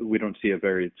we don't see a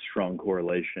very strong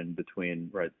correlation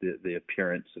between the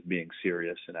appearance of being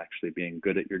serious and actually being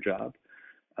good at your job.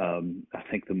 I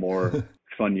think the more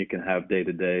fun you can have day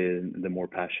to day, and the more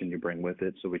passion you bring with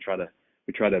it. So we try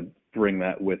to bring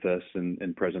that with us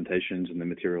in presentations and the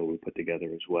material we put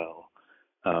together as well.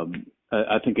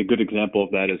 I think a good example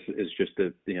of that is just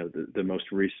the most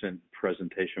recent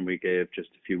presentation we gave just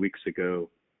a few weeks ago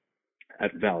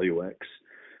at ValueX,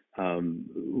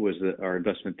 was our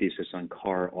investment thesis on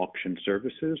car auction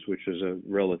services, which is a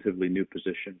relatively new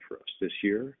position for us this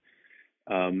year.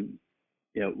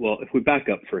 Well, if we back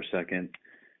up for a second,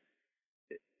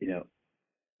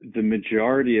 the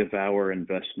majority of our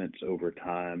investments over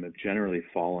time have generally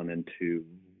fallen into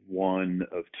one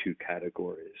of two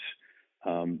categories.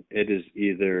 It is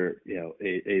either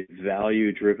a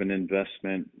value-driven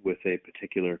investment with a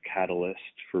particular catalyst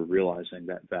for realizing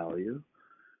that value,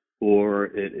 or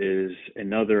it is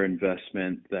another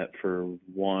investment that for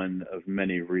one of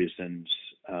many reasons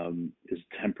is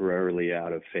temporarily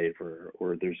out of favor,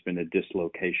 or there's been a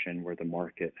dislocation where the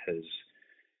market has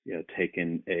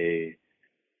taken a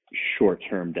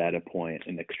short-term data point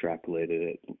and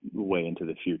extrapolated it way into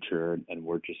the future, and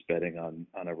we're just betting on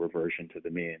a reversion to the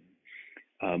mean.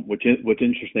 What's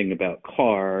interesting about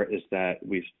car is that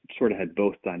we've sort of had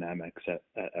both dynamics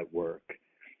at work.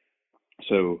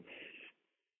 So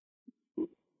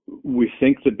we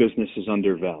think the business is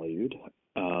undervalued,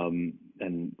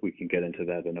 and we can get into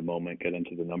that in a moment, get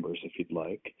into the numbers if you'd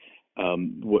like.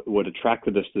 What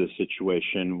attracted us to the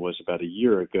situation was about a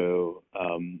year ago,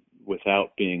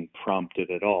 without being prompted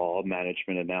at all,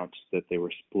 management announced that they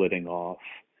were splitting off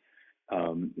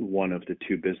one of the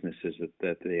two businesses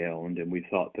that they owned, and we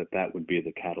thought that would be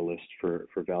the catalyst for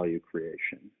value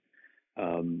creation.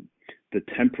 The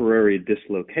temporary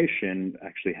dislocation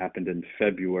actually happened in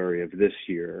February of this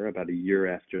year, about a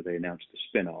year after they announced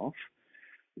the spinoff,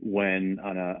 when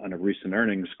on a recent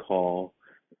earnings call,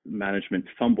 management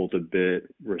fumbled a bit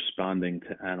responding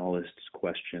to analysts'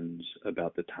 questions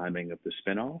about the timing of the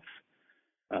spinoff.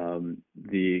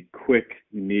 The quick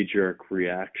knee-jerk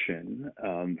reaction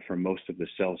from most of the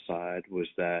sell side was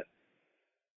that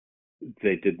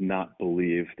they did not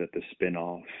believe that the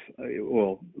spinoff,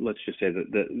 well, let's just say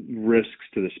that the risks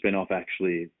to the spinoff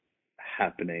actually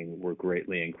happening were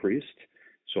greatly increased.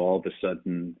 So all of a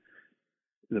sudden,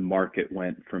 the market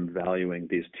went from valuing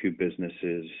these two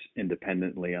businesses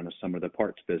independently on a sum of the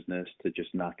parts business to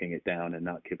just knocking it down and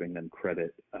not giving them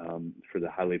credit for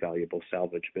the highly valuable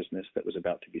salvage business that was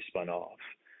about to be spun off.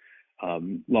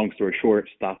 Long story short,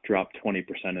 stock dropped 20%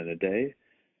 in a day,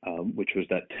 which was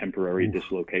that temporary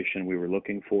dislocation we were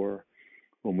looking for.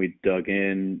 When we dug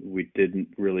in, we didn't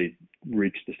really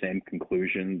reach the same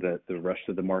conclusion that the rest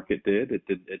of the market did.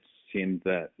 It seemed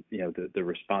that the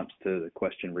response to the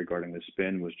question regarding the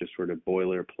spin was just sort of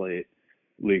boilerplate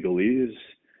legalese.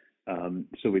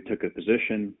 So we took a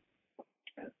position,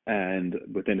 and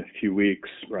within a few weeks,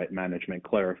 management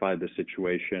clarified the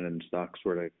situation, and stock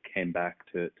sort of came back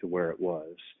to where it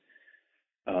was.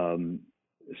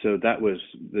 So that was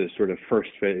the sort of first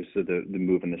phase of the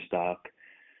move in the stock.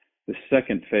 The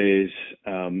second phase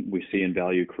we see in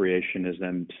value creation is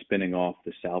them spinning off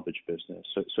the salvage business.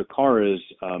 So Car is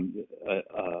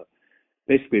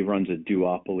basically runs a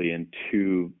duopoly in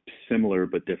two similar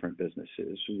but different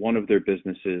businesses. One of their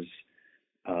businesses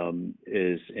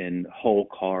is in whole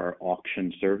car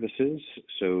auction services.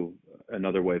 So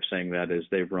another way of saying that is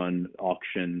they run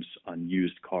auctions on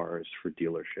used cars for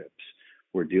dealerships,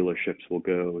 where dealerships will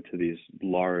go to these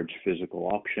large physical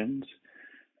auctions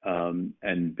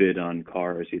and bid on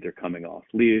cars either coming off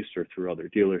lease or through other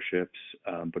dealerships.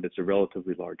 But it's a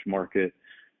relatively large market,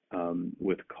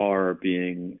 with Car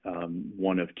being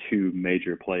one of two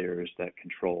major players that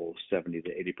control 70 to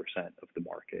 80% of the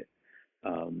market.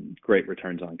 Great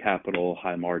returns on capital,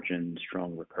 high margin,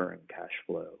 strong recurring cash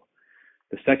flow.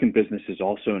 The second business is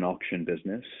also an auction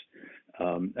business,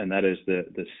 and that is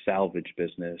the salvage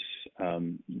business,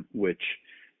 which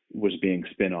was being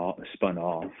spun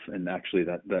off, and actually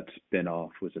that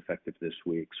spin-off was effective this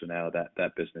week. So now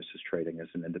that business is trading as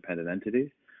an independent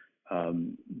entity.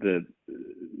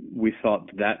 We thought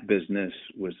that business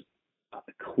was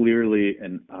clearly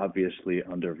and obviously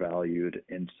undervalued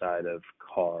inside of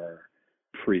Car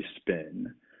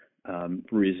pre-spin.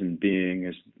 Reason being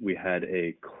is we had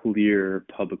a clear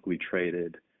publicly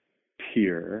traded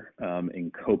peer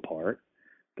in Copart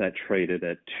that traded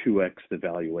at 2x the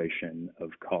valuation of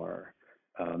Car.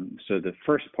 So the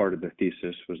first part of the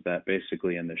thesis was that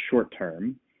basically in the short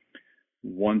term,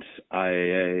 once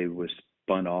IAA was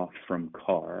spun off from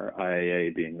Car,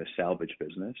 IAA being the salvage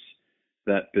business,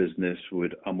 that business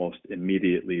would almost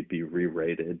immediately be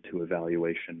re-rated to a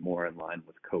valuation more in line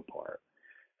with Copart.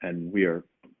 And we are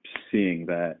seeing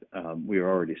that. We are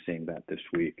already seeing that this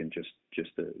week, and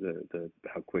just the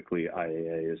how quickly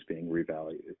IAA is being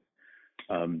revalued.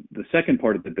 The second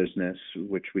part of the business,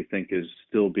 which we think is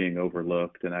still being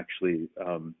overlooked, and actually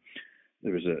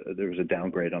there was a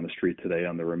downgrade on the street today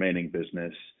on the remaining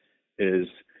business, is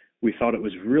we thought it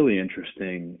was really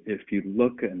interesting if you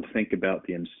look and think about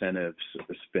the incentives of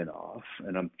the spinoff,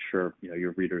 and I'm sure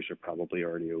your readers are probably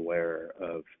already aware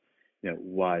of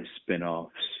why spinoffs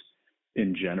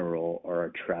in general are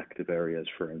attractive areas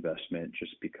for investment,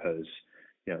 just because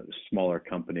smaller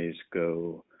companies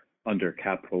go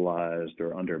undercapitalized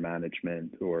or under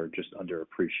management or just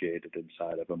underappreciated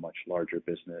inside of a much larger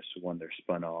business. When they're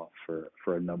spun off for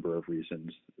a number of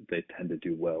reasons, they tend to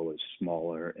do well as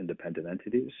smaller independent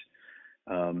entities.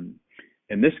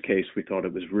 In this case, we thought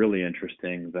it was really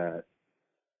interesting that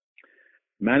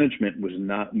management was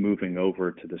not moving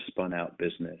over to the spun out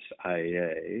business,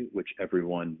 IAA, which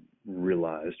everyone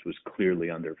realized was clearly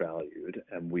undervalued,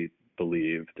 and we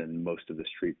believed, and most of the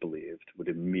street believed, would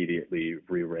immediately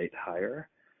re-rate higher.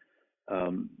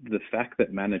 The fact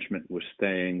that management was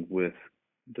staying with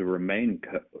the Remain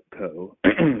Co,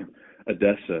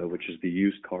 ADESA, which is the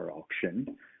used car auction,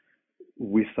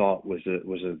 we thought was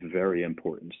a very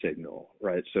important signal,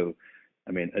 right? So,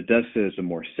 I mean, ADESA is a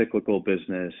more cyclical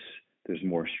business. There's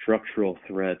more structural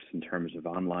threats in terms of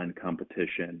online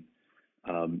competition.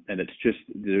 And it's just,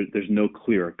 there's no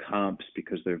clear comps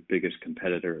because their biggest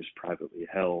competitor is privately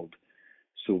held.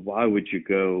 So why would you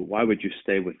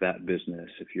stay with that business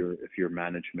if you're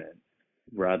management,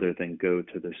 rather than go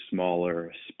to the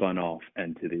smaller spun off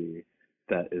entity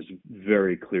that is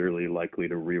very clearly likely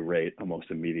to re-rate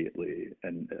almost immediately?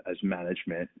 And as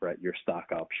management, right, your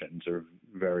stock options are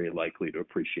very likely to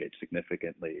appreciate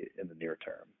significantly in the near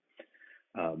term.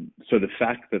 So the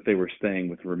fact that they were staying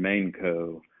with Remain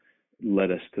Co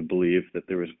led us to believe that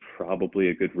there was probably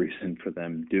a good reason for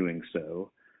them doing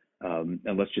so.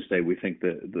 And let's just say we think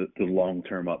the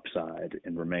long-term upside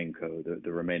in Remain Co,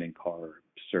 the remaining car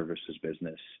services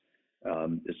business,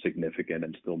 is significant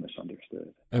and still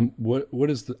misunderstood. And what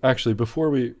is actually, before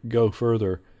we go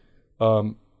further,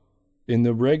 in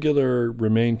the regular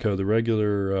Remain Co, the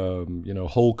regular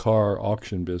whole car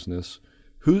auction business,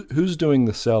 who's doing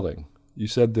the selling? You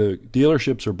said the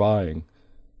dealerships are buying.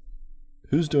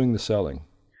 Who's doing the selling?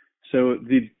 So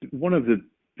one of the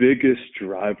biggest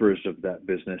drivers of that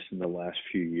business in the last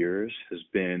few years has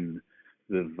been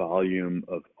the volume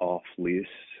of off-lease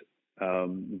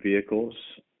vehicles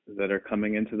that are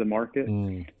coming into the market.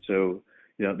 So,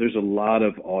 there's a lot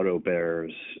of auto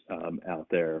bears out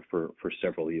there for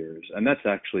several years. And that's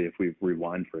actually, if we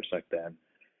rewind for a sec,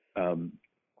 Dan,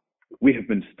 we have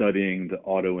been studying the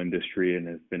auto industry and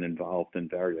have been involved in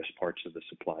various parts of the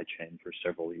supply chain for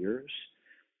several years.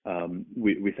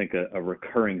 We think a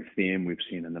recurring theme we've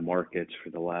seen in the markets for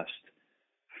the last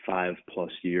 5+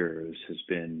 years has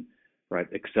been, right,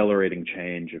 accelerating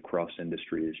change across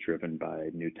industries driven by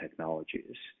new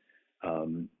technologies.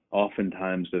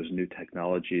 Oftentimes those new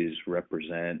technologies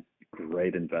represent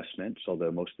great investments,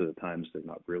 although most of the times they're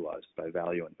not realized by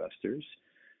value investors.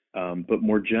 But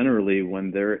more generally,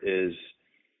 when there is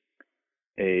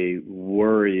a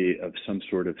worry of some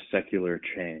sort of secular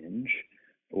change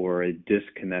or a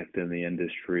disconnect in the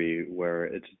industry or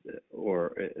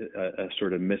a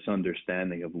sort of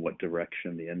misunderstanding of what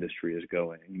direction the industry is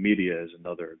going. Media is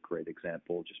another great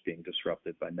example, just being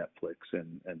disrupted by Netflix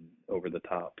and over the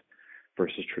top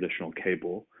versus traditional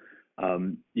cable.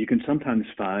 You can sometimes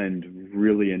find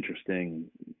really interesting,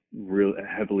 real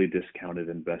heavily discounted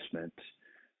investments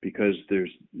because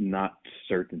there's not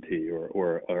certainty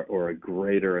or a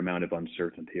greater amount of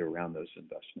uncertainty around those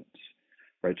investments,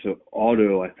 right? So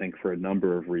auto, I think, for a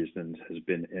number of reasons, has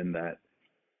been in that,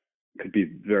 could be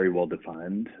very well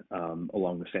defined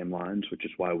along the same lines, which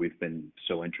is why we've been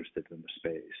so interested in the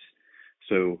space.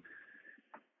 So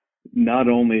not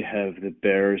only have the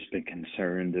bears been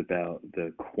concerned about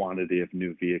the quantity of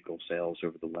new vehicle sales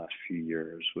over the last few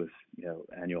years, with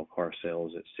annual car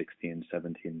sales at 16,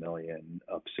 17 million,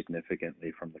 up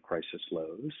significantly from the crisis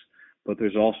lows, but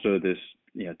there's also this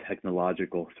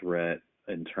technological threat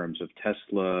in terms of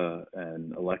Tesla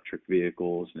and electric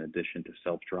vehicles, in addition to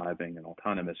self-driving and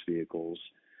autonomous vehicles,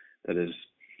 that is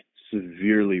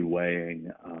severely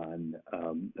weighing on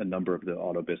a number of the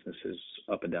auto businesses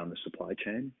up and down the supply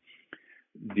chain.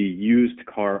 The used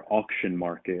car auction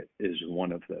market is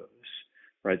one of those,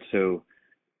 right? So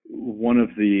one of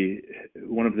the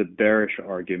bearish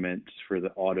arguments for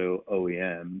the auto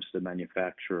OEMs, the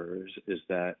manufacturers, is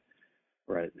that,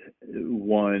 right,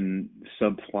 one,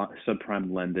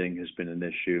 subprime lending has been an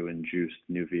issue and juiced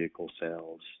new vehicle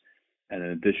sales. And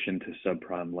in addition to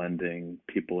subprime lending,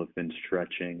 people have been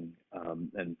stretching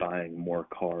and buying more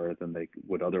car than they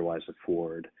would otherwise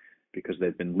afford, because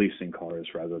they've been leasing cars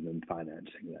rather than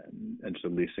financing them. And so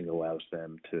leasing allows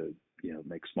them to,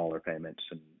 make smaller payments,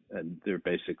 and they're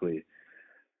basically,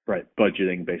 right,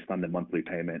 budgeting based on the monthly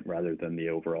payment rather than the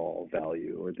overall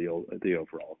value or the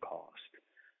overall cost.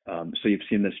 So you've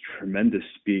seen this tremendous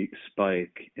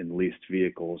spike in leased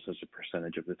vehicles as a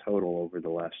percentage of the total over the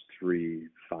last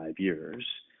 3-5 years.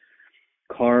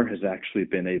 Car has actually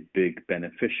been a big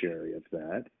beneficiary of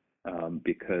that,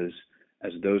 because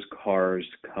as those cars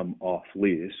come off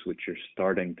lease, which you're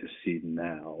starting to see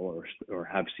now or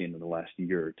have seen in the last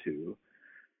year or two,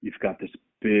 you've got this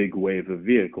big wave of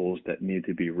vehicles that need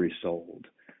to be resold,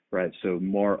 right? So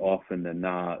more often than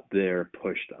not, they're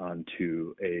pushed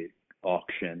onto a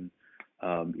auction,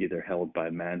 either held by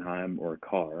Manheim or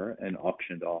Car, and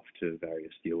auctioned off to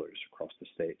various dealers across the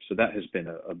state. So that has been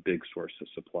a big source of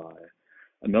supply.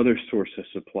 Another source of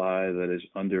supply that is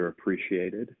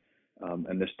underappreciated,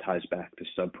 and this ties back to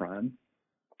subprime,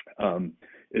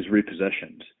 is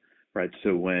repossessions, right?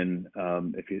 So when,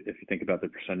 if you think about the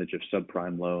percentage of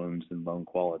subprime loans and loan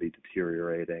quality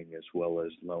deteriorating, as well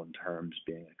as loan terms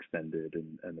being extended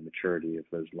and the maturity of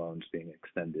those loans being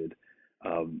extended,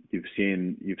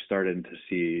 you've started to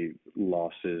see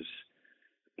losses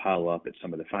pile up at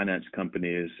some of the finance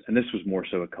companies. And this was more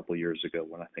so a couple of years ago,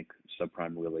 when I think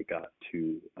subprime really got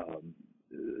to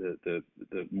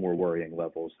the more worrying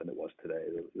levels than it was today.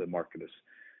 The market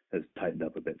has tightened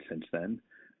up a bit since then.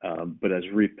 But as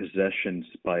repossessions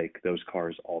spike, those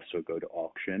cars also go to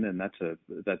auction, and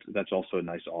that's also a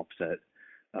nice offset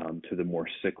to the more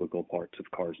cyclical parts of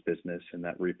cars business, and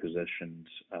that repossessions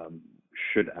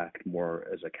should act more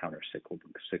as a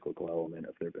counter-cyclical element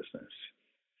of their business.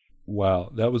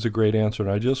 Wow, that was a great answer.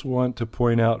 And I just want to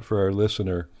point out for our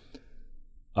listener,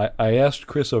 I asked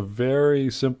Chris a very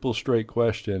simple, straight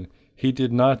question. He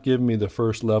did not give me the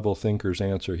first level thinker's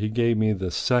answer. He gave me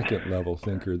the second level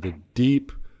thinker, the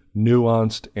deep,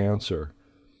 nuanced answer.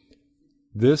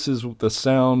 This is the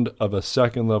sound of a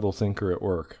second level thinker at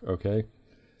work, okay?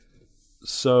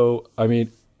 So, I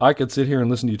mean, I could sit here and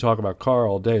listen to you talk about car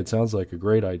all day. It sounds like a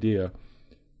great idea.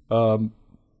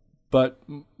 But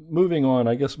moving on,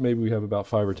 I guess maybe we have about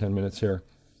 5 or 10 minutes here.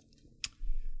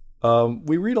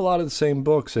 We read a lot of the same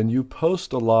books, and you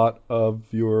post a lot of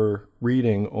your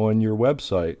reading on your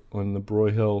website, on the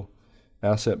Broyhill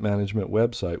Asset Management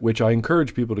website, which I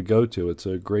encourage people to go to. It's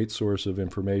a great source of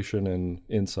information and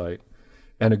insight,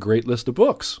 and a great list of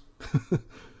books.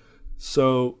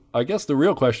 So I guess the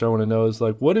real question I want to know is,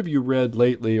 like, what have you read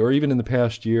lately, or even in the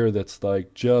past year, that's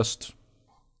like just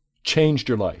changed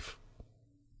your life,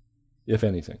 if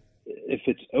anything? If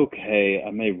it's okay, I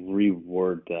may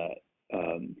reword that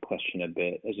question a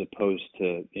bit, as opposed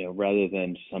to, rather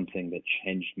than something that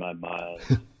changed my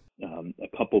mind,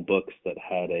 a couple books that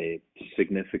had a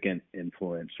significant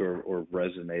influence or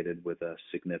resonated with us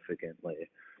significantly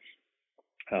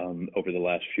over the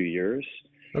last few years.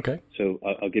 Okay. So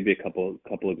I'll give you a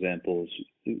couple examples.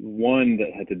 One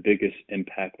that had the biggest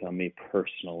impact on me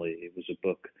personally was a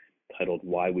book titled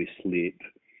Why We Sleep,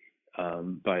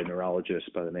 by a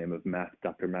neurologist by the name of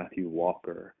Dr. Matthew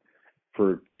Walker.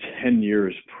 For 10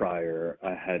 years prior,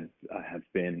 I have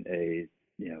been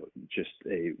just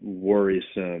a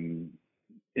worrisome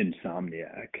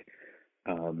insomniac.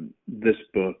 This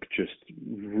book just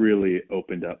really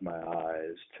opened up my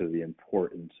eyes to the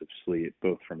importance of sleep,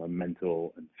 both from a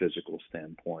mental and physical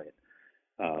standpoint,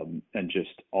 and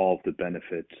just all of the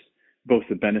benefits, both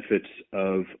the benefits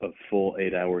of a full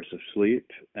 8 hours of sleep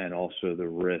and also the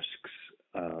risks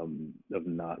of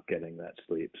not getting that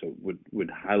sleep. So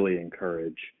would highly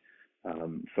encourage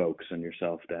folks and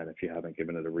yourself, Dan, if you haven't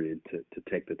given it a read, to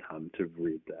take the time to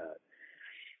read that.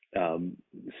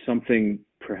 Something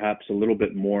perhaps a little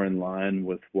bit more in line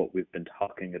with what we've been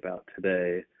talking about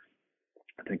today.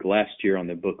 I think last year on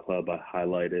the book club, I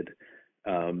highlighted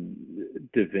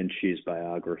Da Vinci's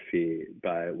biography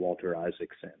by Walter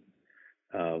Isaacson.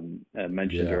 I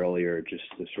mentioned earlier just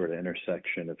the sort of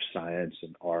intersection of science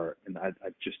and art, and I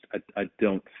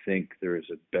don't think there is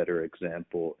a better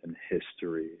example in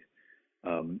history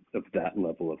of that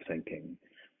level of thinking.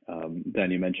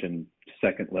 Then you mentioned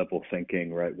second level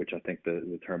thinking, right, which I think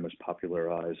the term was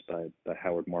popularized by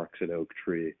Howard Marks at Oak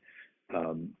Tree.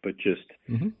 But just,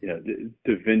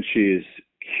 Da Vinci's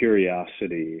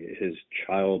curiosity, his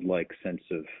childlike sense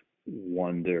of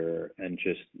wonder, and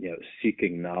just,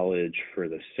 seeking knowledge for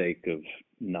the sake of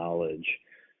knowledge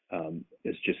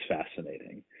is just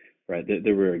fascinating, right?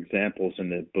 There were examples in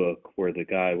the book where the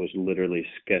guy was literally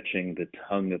sketching the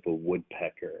tongue of a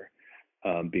woodpecker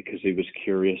because he was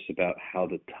curious about how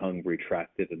the tongue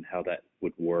retracted and how that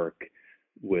would work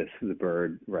with the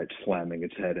bird, right, slamming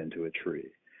its head into a tree.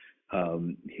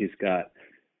 He's got,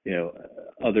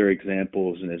 other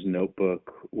examples in his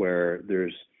notebook where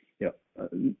there's,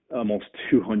 almost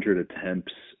 200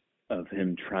 attempts of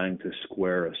him trying to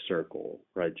square a circle,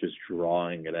 right, just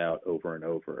drawing it out over and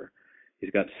over.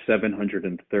 He's got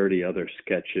 730 other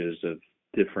sketches of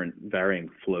different varying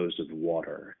flows of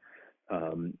water.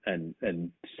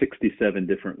 And 67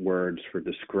 different words for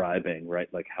describing, right,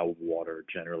 like how water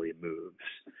generally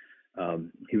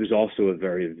moves. He was also a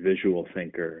very visual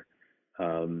thinker.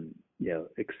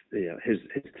 His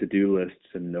to-do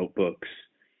lists and notebooks,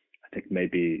 I think,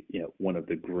 maybe one of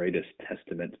the greatest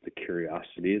testaments to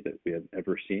curiosity that we have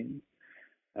ever seen.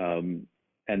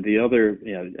 And the other,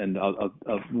 and I'll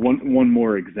one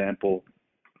more example,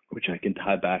 which I can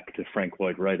tie back to Frank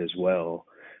Lloyd Wright as well.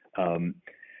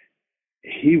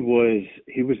 He was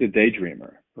a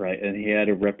daydreamer, right? And he had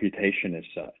a reputation as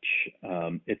such.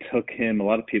 It took him, a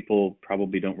lot of people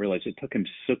probably don't realize, it took him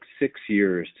 6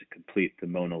 years to complete the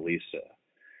Mona Lisa.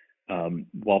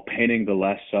 While painting The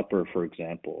Last Supper, for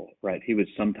example, right, he would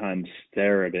sometimes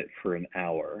stare at it for an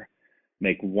hour,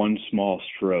 make one small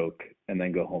stroke, and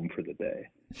then go home for the day.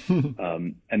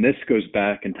 And this goes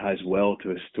back and ties well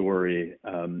to a story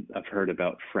I've heard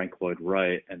about Frank Lloyd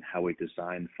Wright and how he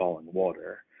designed Falling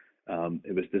Water.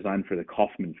 It was designed for the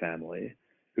Kaufman family,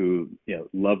 who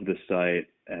loved the site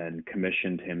and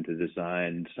commissioned him to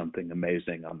design something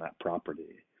amazing on that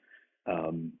property.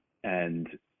 And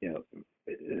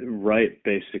Wright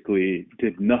basically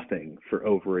did nothing for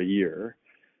over a year.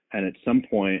 And at some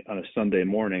point on a Sunday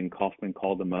morning, Kaufman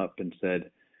called him up and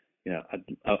said,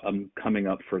 I'm coming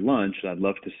up for lunch, and I'd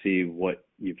love to see what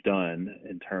you've done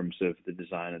in terms of the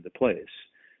design of the place.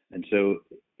 And so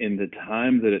in the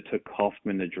time that it took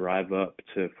Kaufman to drive up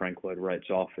to Frank Lloyd Wright's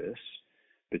office,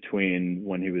 between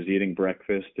when he was eating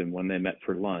breakfast and when they met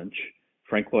for lunch,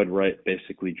 Frank Lloyd Wright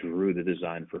basically drew the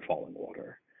design for Falling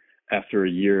Water after a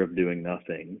year of doing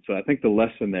nothing. So I think the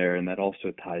lesson there, and that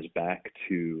also ties back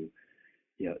to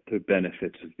the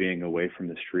benefits of being away from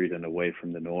the street and away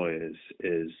from the noise,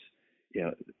 is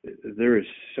there is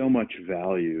so much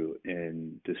value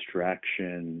in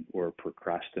distraction or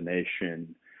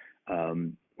procrastination,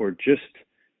 or just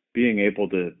being able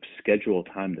to schedule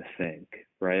time to think,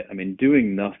 right? I mean,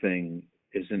 doing nothing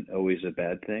isn't always a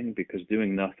bad thing, because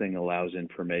doing nothing allows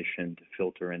information to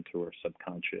filter into our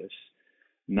subconscious,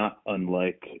 not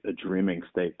unlike a dreaming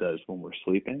state does when we're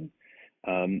sleeping.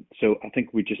 So I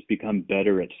think we just become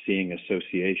better at seeing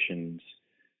associations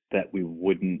that we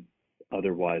wouldn't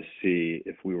otherwise see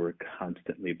if we were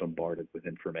constantly bombarded with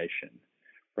information,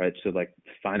 right? So like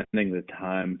finding the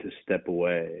time to step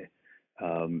away,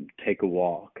 take a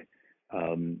walk,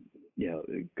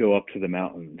 go up to the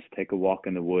mountains, take a walk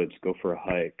in the woods, go for a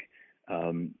hike.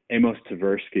 Amos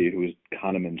Tversky, who was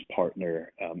Kahneman's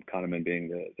partner, Kahneman being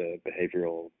the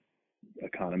behavioral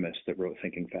economist that wrote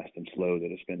Thinking Fast and Slow,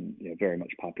 that has been very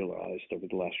much popularized over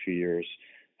the last few years,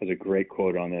 has a great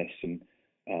quote on this, and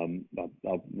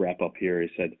I'll wrap up here. He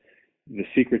said, "The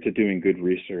secret to doing good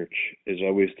research is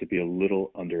always to be a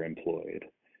little underemployed.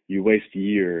 You waste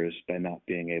years by not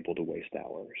being able to waste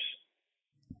hours."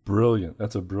 Brilliant.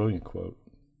 That's a brilliant quote.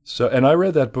 So, and I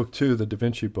read that book too, the Da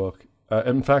Vinci book.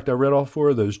 In fact, I read all 4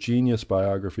 of those genius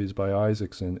biographies by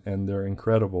Isaacson, and they're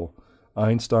incredible.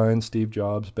 Einstein, Steve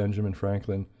Jobs, Benjamin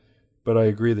Franklin. But I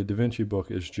agree, the Da Vinci book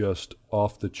is just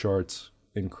off the charts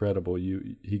incredible.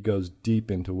 He goes deep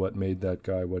into what made that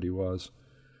guy what he was.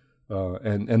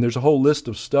 And there's a whole list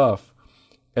of stuff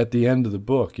at the end of the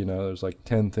book. There's like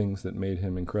 10 things that made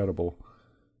him incredible.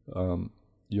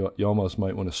 You almost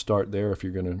might want to start there if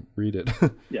you're going to read it.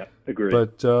 Yeah, agree.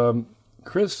 But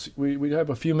Chris, we have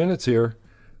a few minutes here.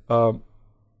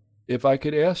 If I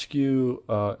could ask you,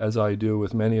 as I do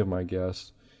with many of my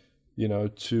guests,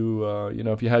 if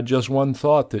you had just one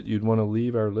thought that you'd want to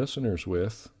leave our listeners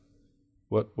with,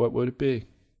 what would it be?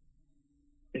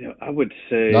 I would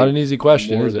say not an easy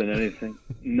question, more is it? Than anything.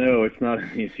 No, it's not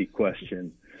an easy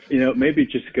question. Maybe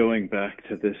just going back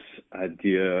to this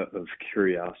idea of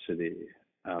curiosity,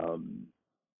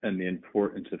 and the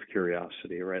importance of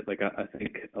curiosity, right? Like I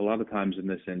think a lot of times in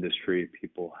this industry,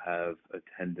 people have a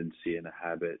tendency and a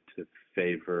habit to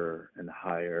favor and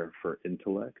hire for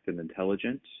intellect and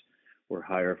intelligence, or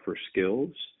hire for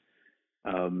skills.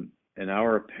 In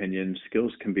our opinion,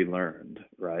 skills can be learned,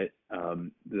 right?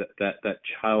 That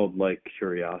childlike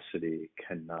curiosity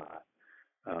cannot.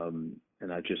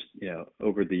 And I just,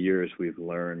 over the years, we've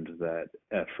learned that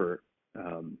effort,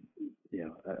 I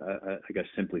guess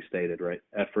simply stated, right?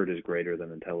 Effort is greater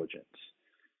than intelligence.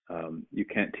 You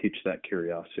can't teach that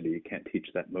curiosity. You can't teach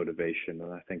that motivation.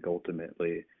 And I think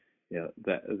ultimately,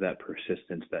 that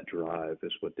persistence, that drive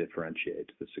is what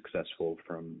differentiates the successful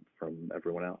from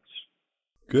everyone else.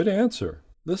 Good answer.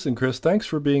 Listen, Chris, thanks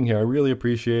for being here. I really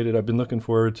appreciate it. I've been looking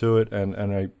forward to it, and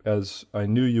as I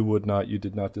knew you would not, you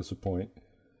did not disappoint.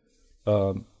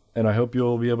 And I hope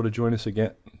you'll be able to join us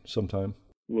again sometime.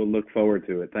 We'll look forward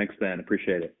to it. Thanks, Dan.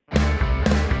 Appreciate it.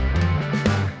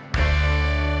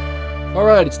 All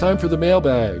right, it's time for the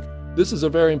mailbag. This is a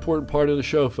very important part of the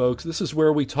show, folks. This is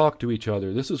where we talk to each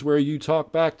other. This is where you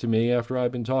talk back to me after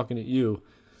I've been talking at you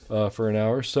for an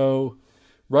hour. So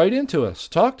write into us.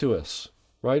 Talk to us.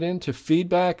 Write into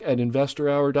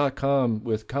feedback@investorhour.com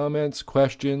with comments,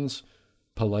 questions,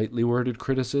 politely worded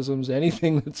criticisms,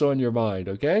 anything that's on your mind,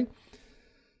 okay?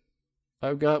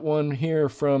 I've got one here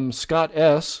from Scott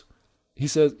S.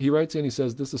 He writes in, he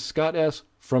says, this is Scott S.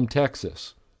 from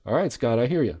Texas. All right, Scott, I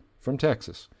hear you. From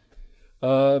Texas.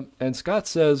 And Scott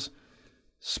says,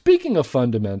 speaking of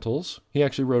fundamentals, he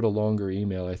actually wrote a longer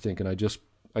email, I think, and I just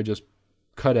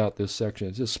cut out this section.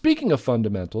 It says, speaking of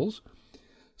fundamentals,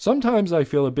 sometimes I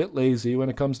feel a bit lazy when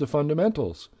it comes to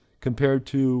fundamentals compared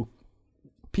to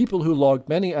people who log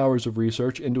many hours of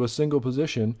research into a single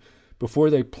position before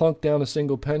they plunk down a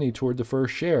single penny toward the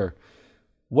first share.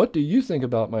 What do you think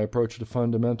about my approach to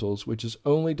fundamentals, which is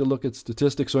only to look at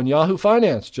statistics on Yahoo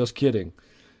Finance? Just kidding.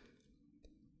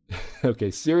 Okay,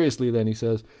 seriously then, he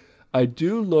says, I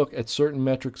do look at certain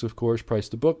metrics, of course, price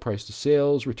to book, price to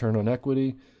sales, return on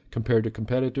equity, compared to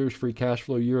competitors, free cash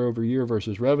flow year over year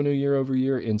versus revenue year over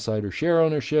year, insider share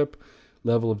ownership,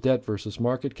 level of debt versus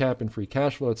market cap and free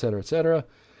cash flow, et cetera, et cetera.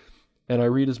 And I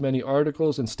read as many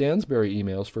articles and Stansberry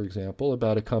emails, for example,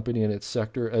 about a company and its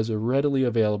sector as are readily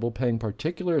available, paying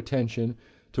particular attention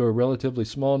to a relatively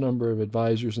small number of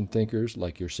advisors and thinkers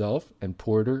like yourself and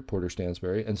Porter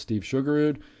Stansberry, and Steve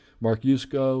Sugarud, Mark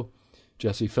Yusko,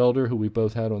 Jesse Felder, who we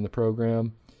both had on the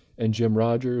program, and Jim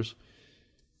Rogers,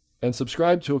 and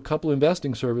subscribe to a couple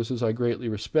investing services I greatly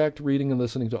respect, reading and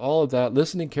listening to all of that,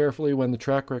 listening carefully when the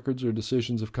track records or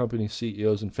decisions of company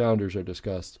CEOs and founders are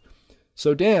discussed.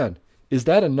 So Dan, is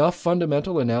that enough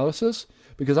fundamental analysis?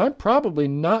 Because I'm probably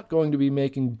not going to be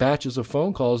making batches of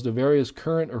phone calls to various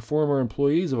current or former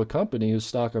employees of a company whose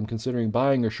stock I'm considering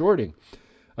buying or shorting.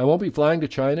 I won't be flying to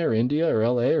China or India or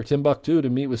LA or Timbuktu to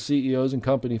meet with CEOs and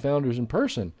company founders in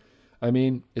person. I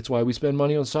mean, it's why we spend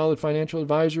money on solid financial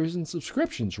advisories and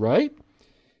subscriptions, right?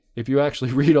 If you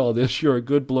actually read all this, you're a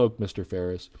good bloke, Mr.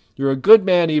 Ferris. You're a good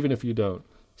man even if you don't.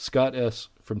 Scott S.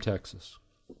 from Texas.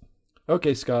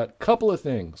 Okay, Scott, couple of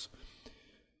things.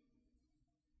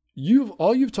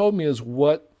 All you've told me is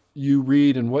what you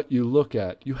read and what you look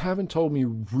at. You haven't told me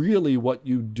really what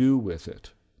you do with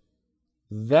it.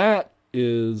 That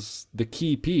is the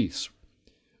key piece.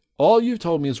 All you've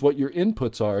told me is what your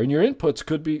inputs are, and your inputs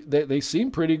could be, they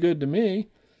seem pretty good to me.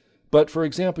 But for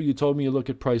example, you told me you look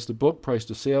at price to book, price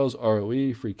to sales,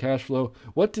 ROE, free cash flow.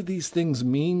 What do these things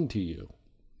mean to you?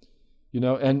 You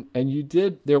know, and you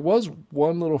did, there was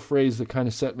one little phrase that kind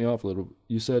of set me off a little.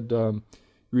 You said, you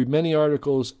read many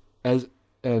articles about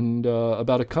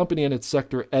a company and its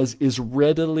sector as is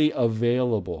readily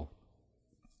available.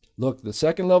 Look, the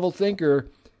second level thinker,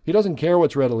 he doesn't care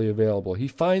what's readily available. He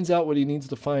finds out what he needs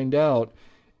to find out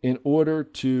in order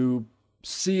to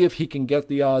see if he can get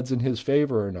the odds in his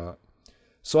favor or not.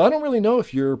 So I don't really know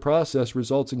if your process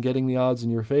results in getting the odds in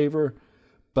your favor,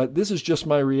 but this is just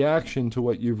my reaction to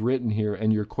what you've written here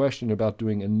and your question about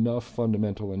doing enough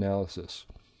fundamental analysis.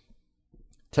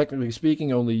 Technically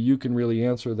speaking, only you can really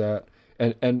answer that.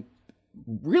 And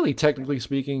really, technically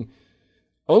speaking,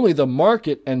 only the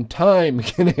market and time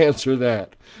can answer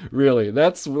that. Really,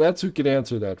 that's who can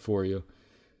answer that for you.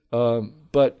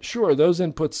 But sure, those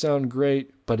inputs sound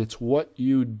great, but it's what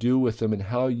you do with them and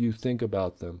how you think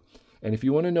about them. And if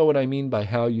you want to know what I mean by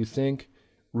how you think,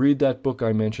 read that book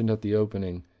I mentioned at the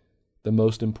opening, The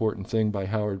Most Important Thing by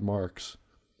Howard Marks.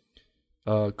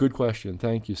 Good question.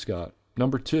 Thank you, Scott.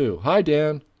 Number 2. Hi,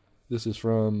 Dan. This is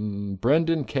from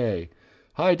Brendan K.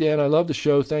 Hi, Dan. I love the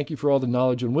show. Thank you for all the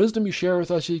knowledge and wisdom you share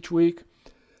with us each week.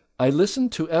 I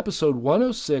listened to episode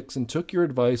 106 and took your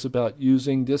advice about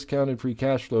using discounted free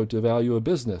cash flow to value a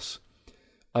business.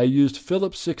 I used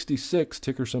Phillips 66,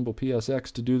 ticker symbol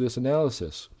PSX, to do this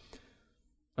analysis.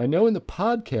 I know in the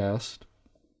podcast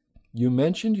you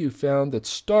mentioned you found that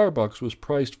Starbucks was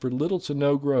priced for little to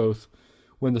no growth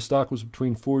when the stock was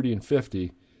between 40 and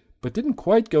 50, but didn't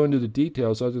quite go into the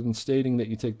details other than stating that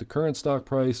you take the current stock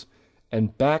price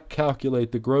and back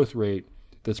calculate the growth rate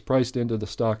that's priced into the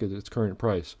stock at its current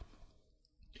price.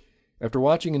 After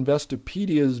watching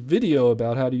Investopedia's video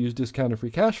about how to use discounted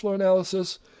free cash flow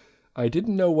analysis, I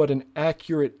didn't know what an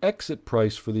accurate exit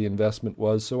price for the investment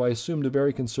was, so I assumed a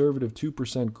very conservative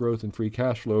 2% growth in free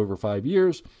cash flow over 5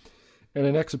 years and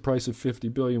an exit price of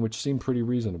 $50 billion, which seemed pretty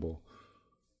reasonable.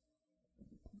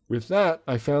 With that,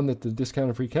 I found that the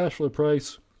discounted free cash flow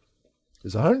price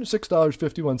is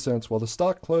 $106.51, while the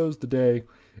stock closed the day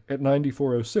at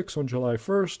 $94.06 on July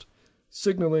 1st,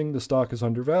 signaling the stock is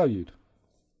undervalued.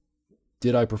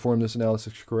 Did I perform this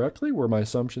analysis correctly? Were my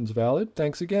assumptions valid?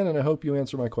 Thanks again, and I hope you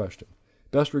answer my question.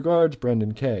 Best regards,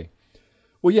 Brendan K.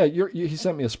 Well, yeah, he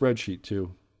sent me a spreadsheet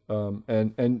too,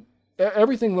 and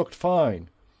everything looked fine.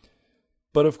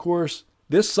 But of course,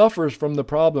 this suffers from the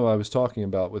problem I was talking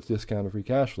about with discounted free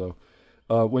cash flow.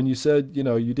 When you said,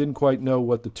 you didn't quite know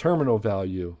what the terminal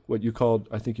value,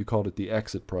 I think you called it the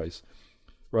exit price,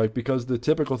 right? Because the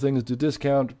typical thing is to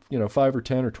discount, 5 or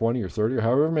 10 or 20 or 30 or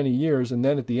however many years. And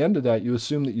then at the end of that, you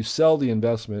assume that you sell the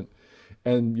investment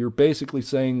and you're basically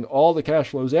saying all the cash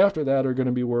flows after that are going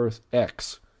to be worth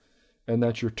X. And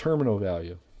that's your terminal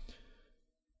value.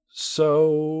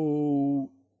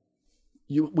 So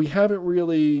we haven't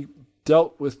really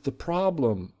dealt with the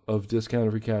problem of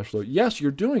discounted free cash flow. Yes,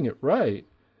 you're doing it right.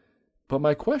 But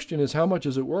my question is, how much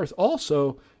is it worth?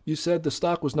 Also, you said the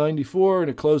stock was 94 and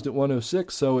it closed at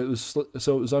 106, so it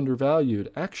was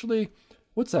undervalued. Actually,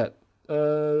 what's that?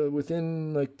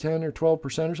 Within like 10 or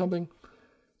 12% or something?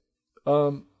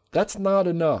 That's not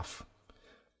enough.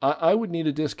 I would need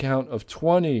a discount of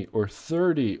 20 or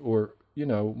 30 or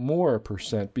more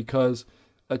percent, because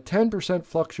a 10%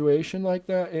 fluctuation like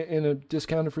that in a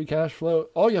discounted free cash flow,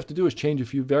 all you have to do is change a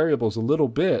few variables a little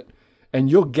bit,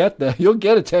 and you'll get that. You'll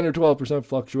get a 10 or 12%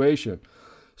 fluctuation.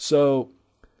 So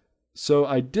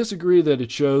I disagree that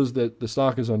it shows that the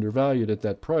stock is undervalued at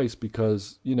that price,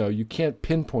 because you can't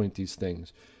pinpoint these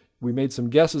things. We made some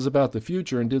guesses about the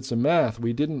future and did some math.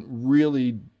 We didn't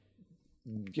really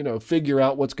figure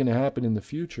out what's going to happen in the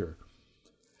future.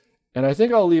 And I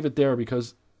think I'll leave it there,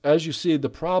 because as you see, the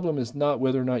problem is not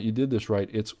whether or not you did this right.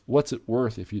 It's what's it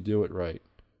worth if you do it right.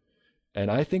 And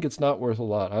I think it's not worth a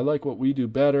lot. I like what we do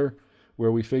better,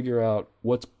 where we figure out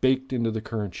what's baked into the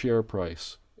current share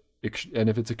price. And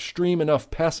if it's extreme enough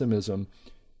pessimism,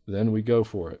 then we go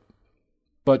for it.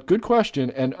 But good question.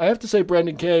 And I have to say,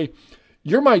 Brendan K.,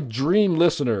 you're my dream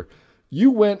listener. You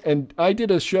went and I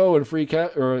did a show in a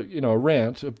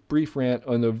brief rant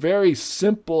on a very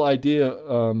simple idea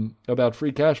about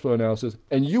free cash flow analysis,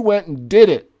 and you went and did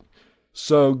it.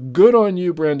 So good on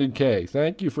you, Brendan K.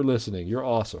 Thank you for listening. You're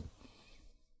awesome.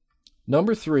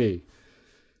 Number 3,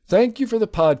 thank you for the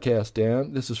podcast,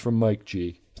 Dan. This is from Mike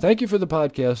G. Thank you for the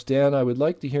podcast, Dan. I would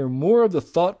like to hear more of the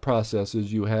thought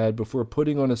processes you had before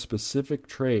putting on a specific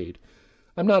trade.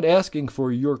 I'm not asking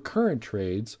for your current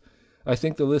trades. I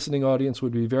think the listening audience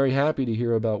would be very happy to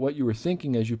hear about what you were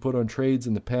thinking as you put on trades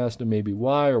in the past and maybe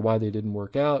why or why they didn't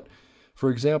work out. For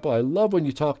example, I love when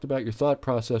you talked about your thought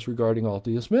process regarding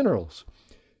Altius Minerals.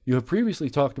 You have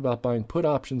previously talked about buying put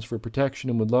options for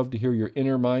protection and would love to hear your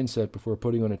inner mindset before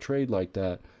putting on a trade like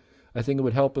that. I think it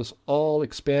would help us all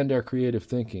expand our creative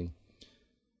thinking.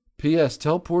 P.S.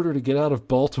 Tell Porter to get out of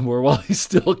Baltimore while he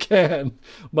still can.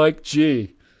 Mike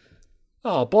G.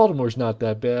 Oh, Baltimore's not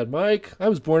that bad, Mike. I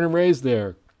was born and raised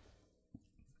there.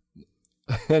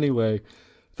 Anyway,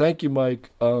 thank you,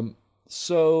 Mike. The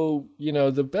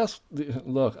best...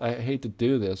 Look, I hate to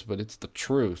do this, but it's the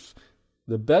truth.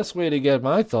 The best way to get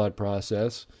my thought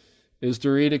process is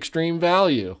to read Extreme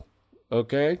Value,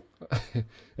 okay?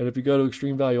 And if you go to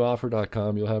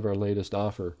extremevalueoffer.com, you'll have our latest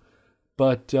offer.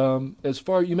 But as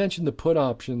far, you mentioned the put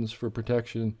options for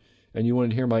protection, and you wanted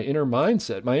to hear my inner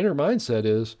mindset. My inner mindset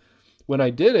is, when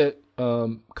I did it a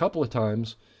couple of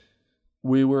times,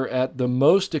 we were at the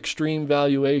most extreme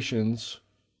valuations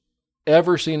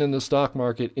ever seen in the stock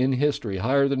market in history,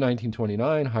 higher than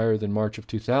 1929, higher than March of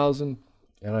 2000.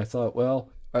 And I thought, well,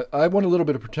 I want a little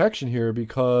bit of protection here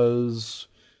because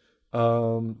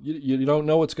you don't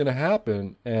know what's going to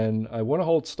happen. And I want to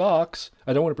hold stocks.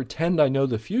 I don't want to pretend I know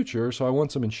the future, so I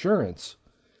want some insurance.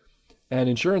 And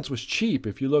insurance was cheap.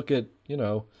 If you look at,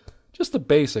 just the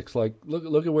basics, like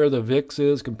look at where the VIX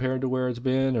is compared to where it's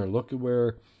been, or look at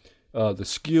where the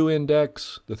skew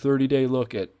index, the 30-day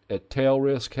look at tail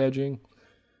risk hedging.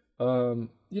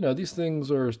 These things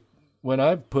are, when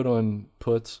I've put on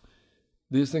puts,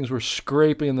 these things were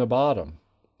scraping the bottom.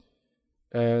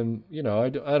 And, I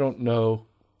don't know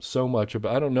so much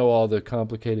about, I don't know all the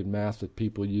complicated math that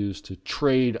people use to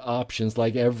trade options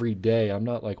like every day. I'm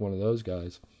not like one of those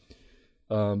guys.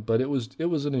 But it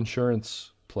was an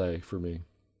insurance play for me.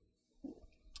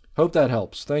 Hope that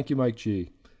helps. Thank you, Mike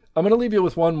G. I'm going to leave you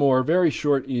with one more very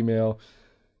short email.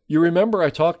 You remember I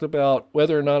talked about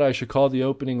whether or not I should call the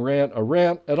opening rant a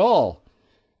rant at all.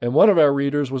 And one of our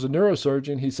readers was a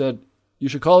neurosurgeon. He said, you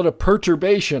should call it a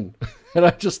perturbation. And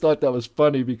I just thought that was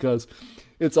funny because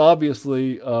it's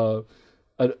obviously a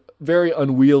very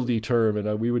unwieldy term,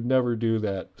 and we would never do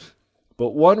that.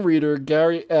 But one reader,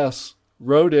 Gary S.,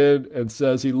 wrote in and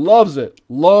says he loves it.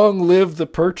 Long live the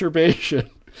perturbation,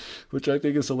 which I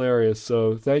think is hilarious.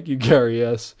 So thank you, Gary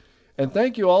S. And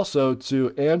thank you also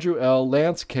to Andrew L.,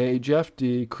 Lance K., Jeff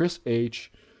D., Chris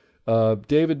H.,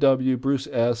 David W., Bruce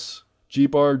S., G.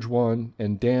 Barge 1,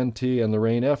 and Dan T. and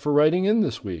Lorraine F. for writing in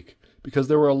this week, because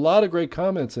there were a lot of great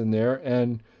comments in there,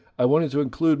 and I wanted to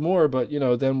include more, but,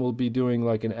 then we'll be doing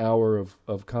like an hour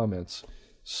of comments.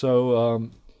 So,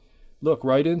 look,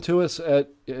 write into us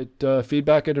at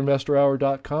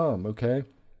feedback@investorhour.com, okay?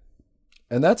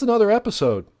 And that's another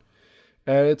episode.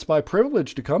 And it's my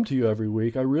privilege to come to you every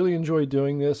week. I really enjoy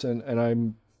doing this, and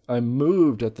I'm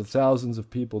moved at the thousands of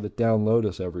people that download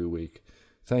us every week.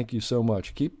 Thank you so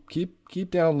much.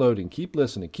 Keep downloading, keep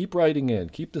listening, keep writing in,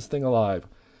 keep this thing alive.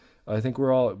 I think we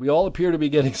all appear to be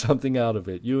getting something out of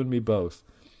it, you and me both.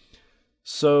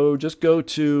 So just go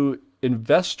to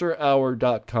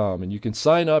investorhour.com and you can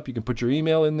sign up. You can put your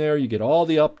email in there. You get all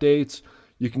the updates.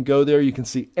 You can go there. You can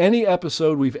see any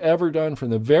episode we've ever done from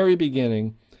the very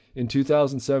beginning in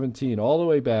 2017 all the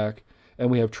way back. And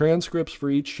we have transcripts for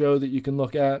each show that you can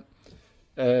look at.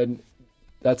 And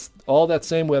that's all that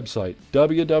same website,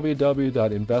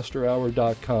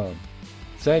 www.investorhour.com.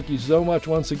 Thank you so much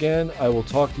once again. I will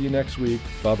talk to you next week.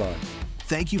 Bye-bye.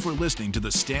 Thank you for listening to the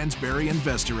Stansberry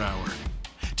Investor Hour.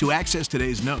 To access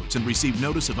today's notes and receive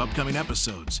notice of upcoming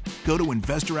episodes, go to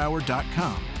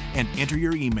investorhour.com and enter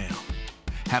your email.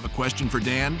 Have a question for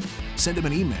Dan? Send him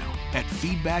an email at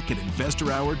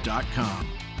feedback@investorhour.com.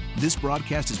 This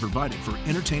broadcast is provided for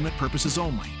entertainment purposes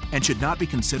only and should not be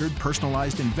considered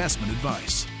personalized investment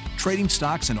advice. Trading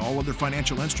stocks and all other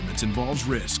financial instruments involves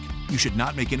risk. You should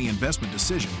not make any investment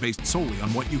decision based solely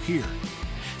on what you hear.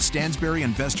 Stansberry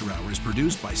Investor Hour is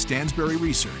produced by Stansberry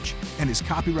Research and is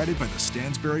copyrighted by the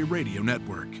Stansberry Radio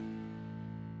Network.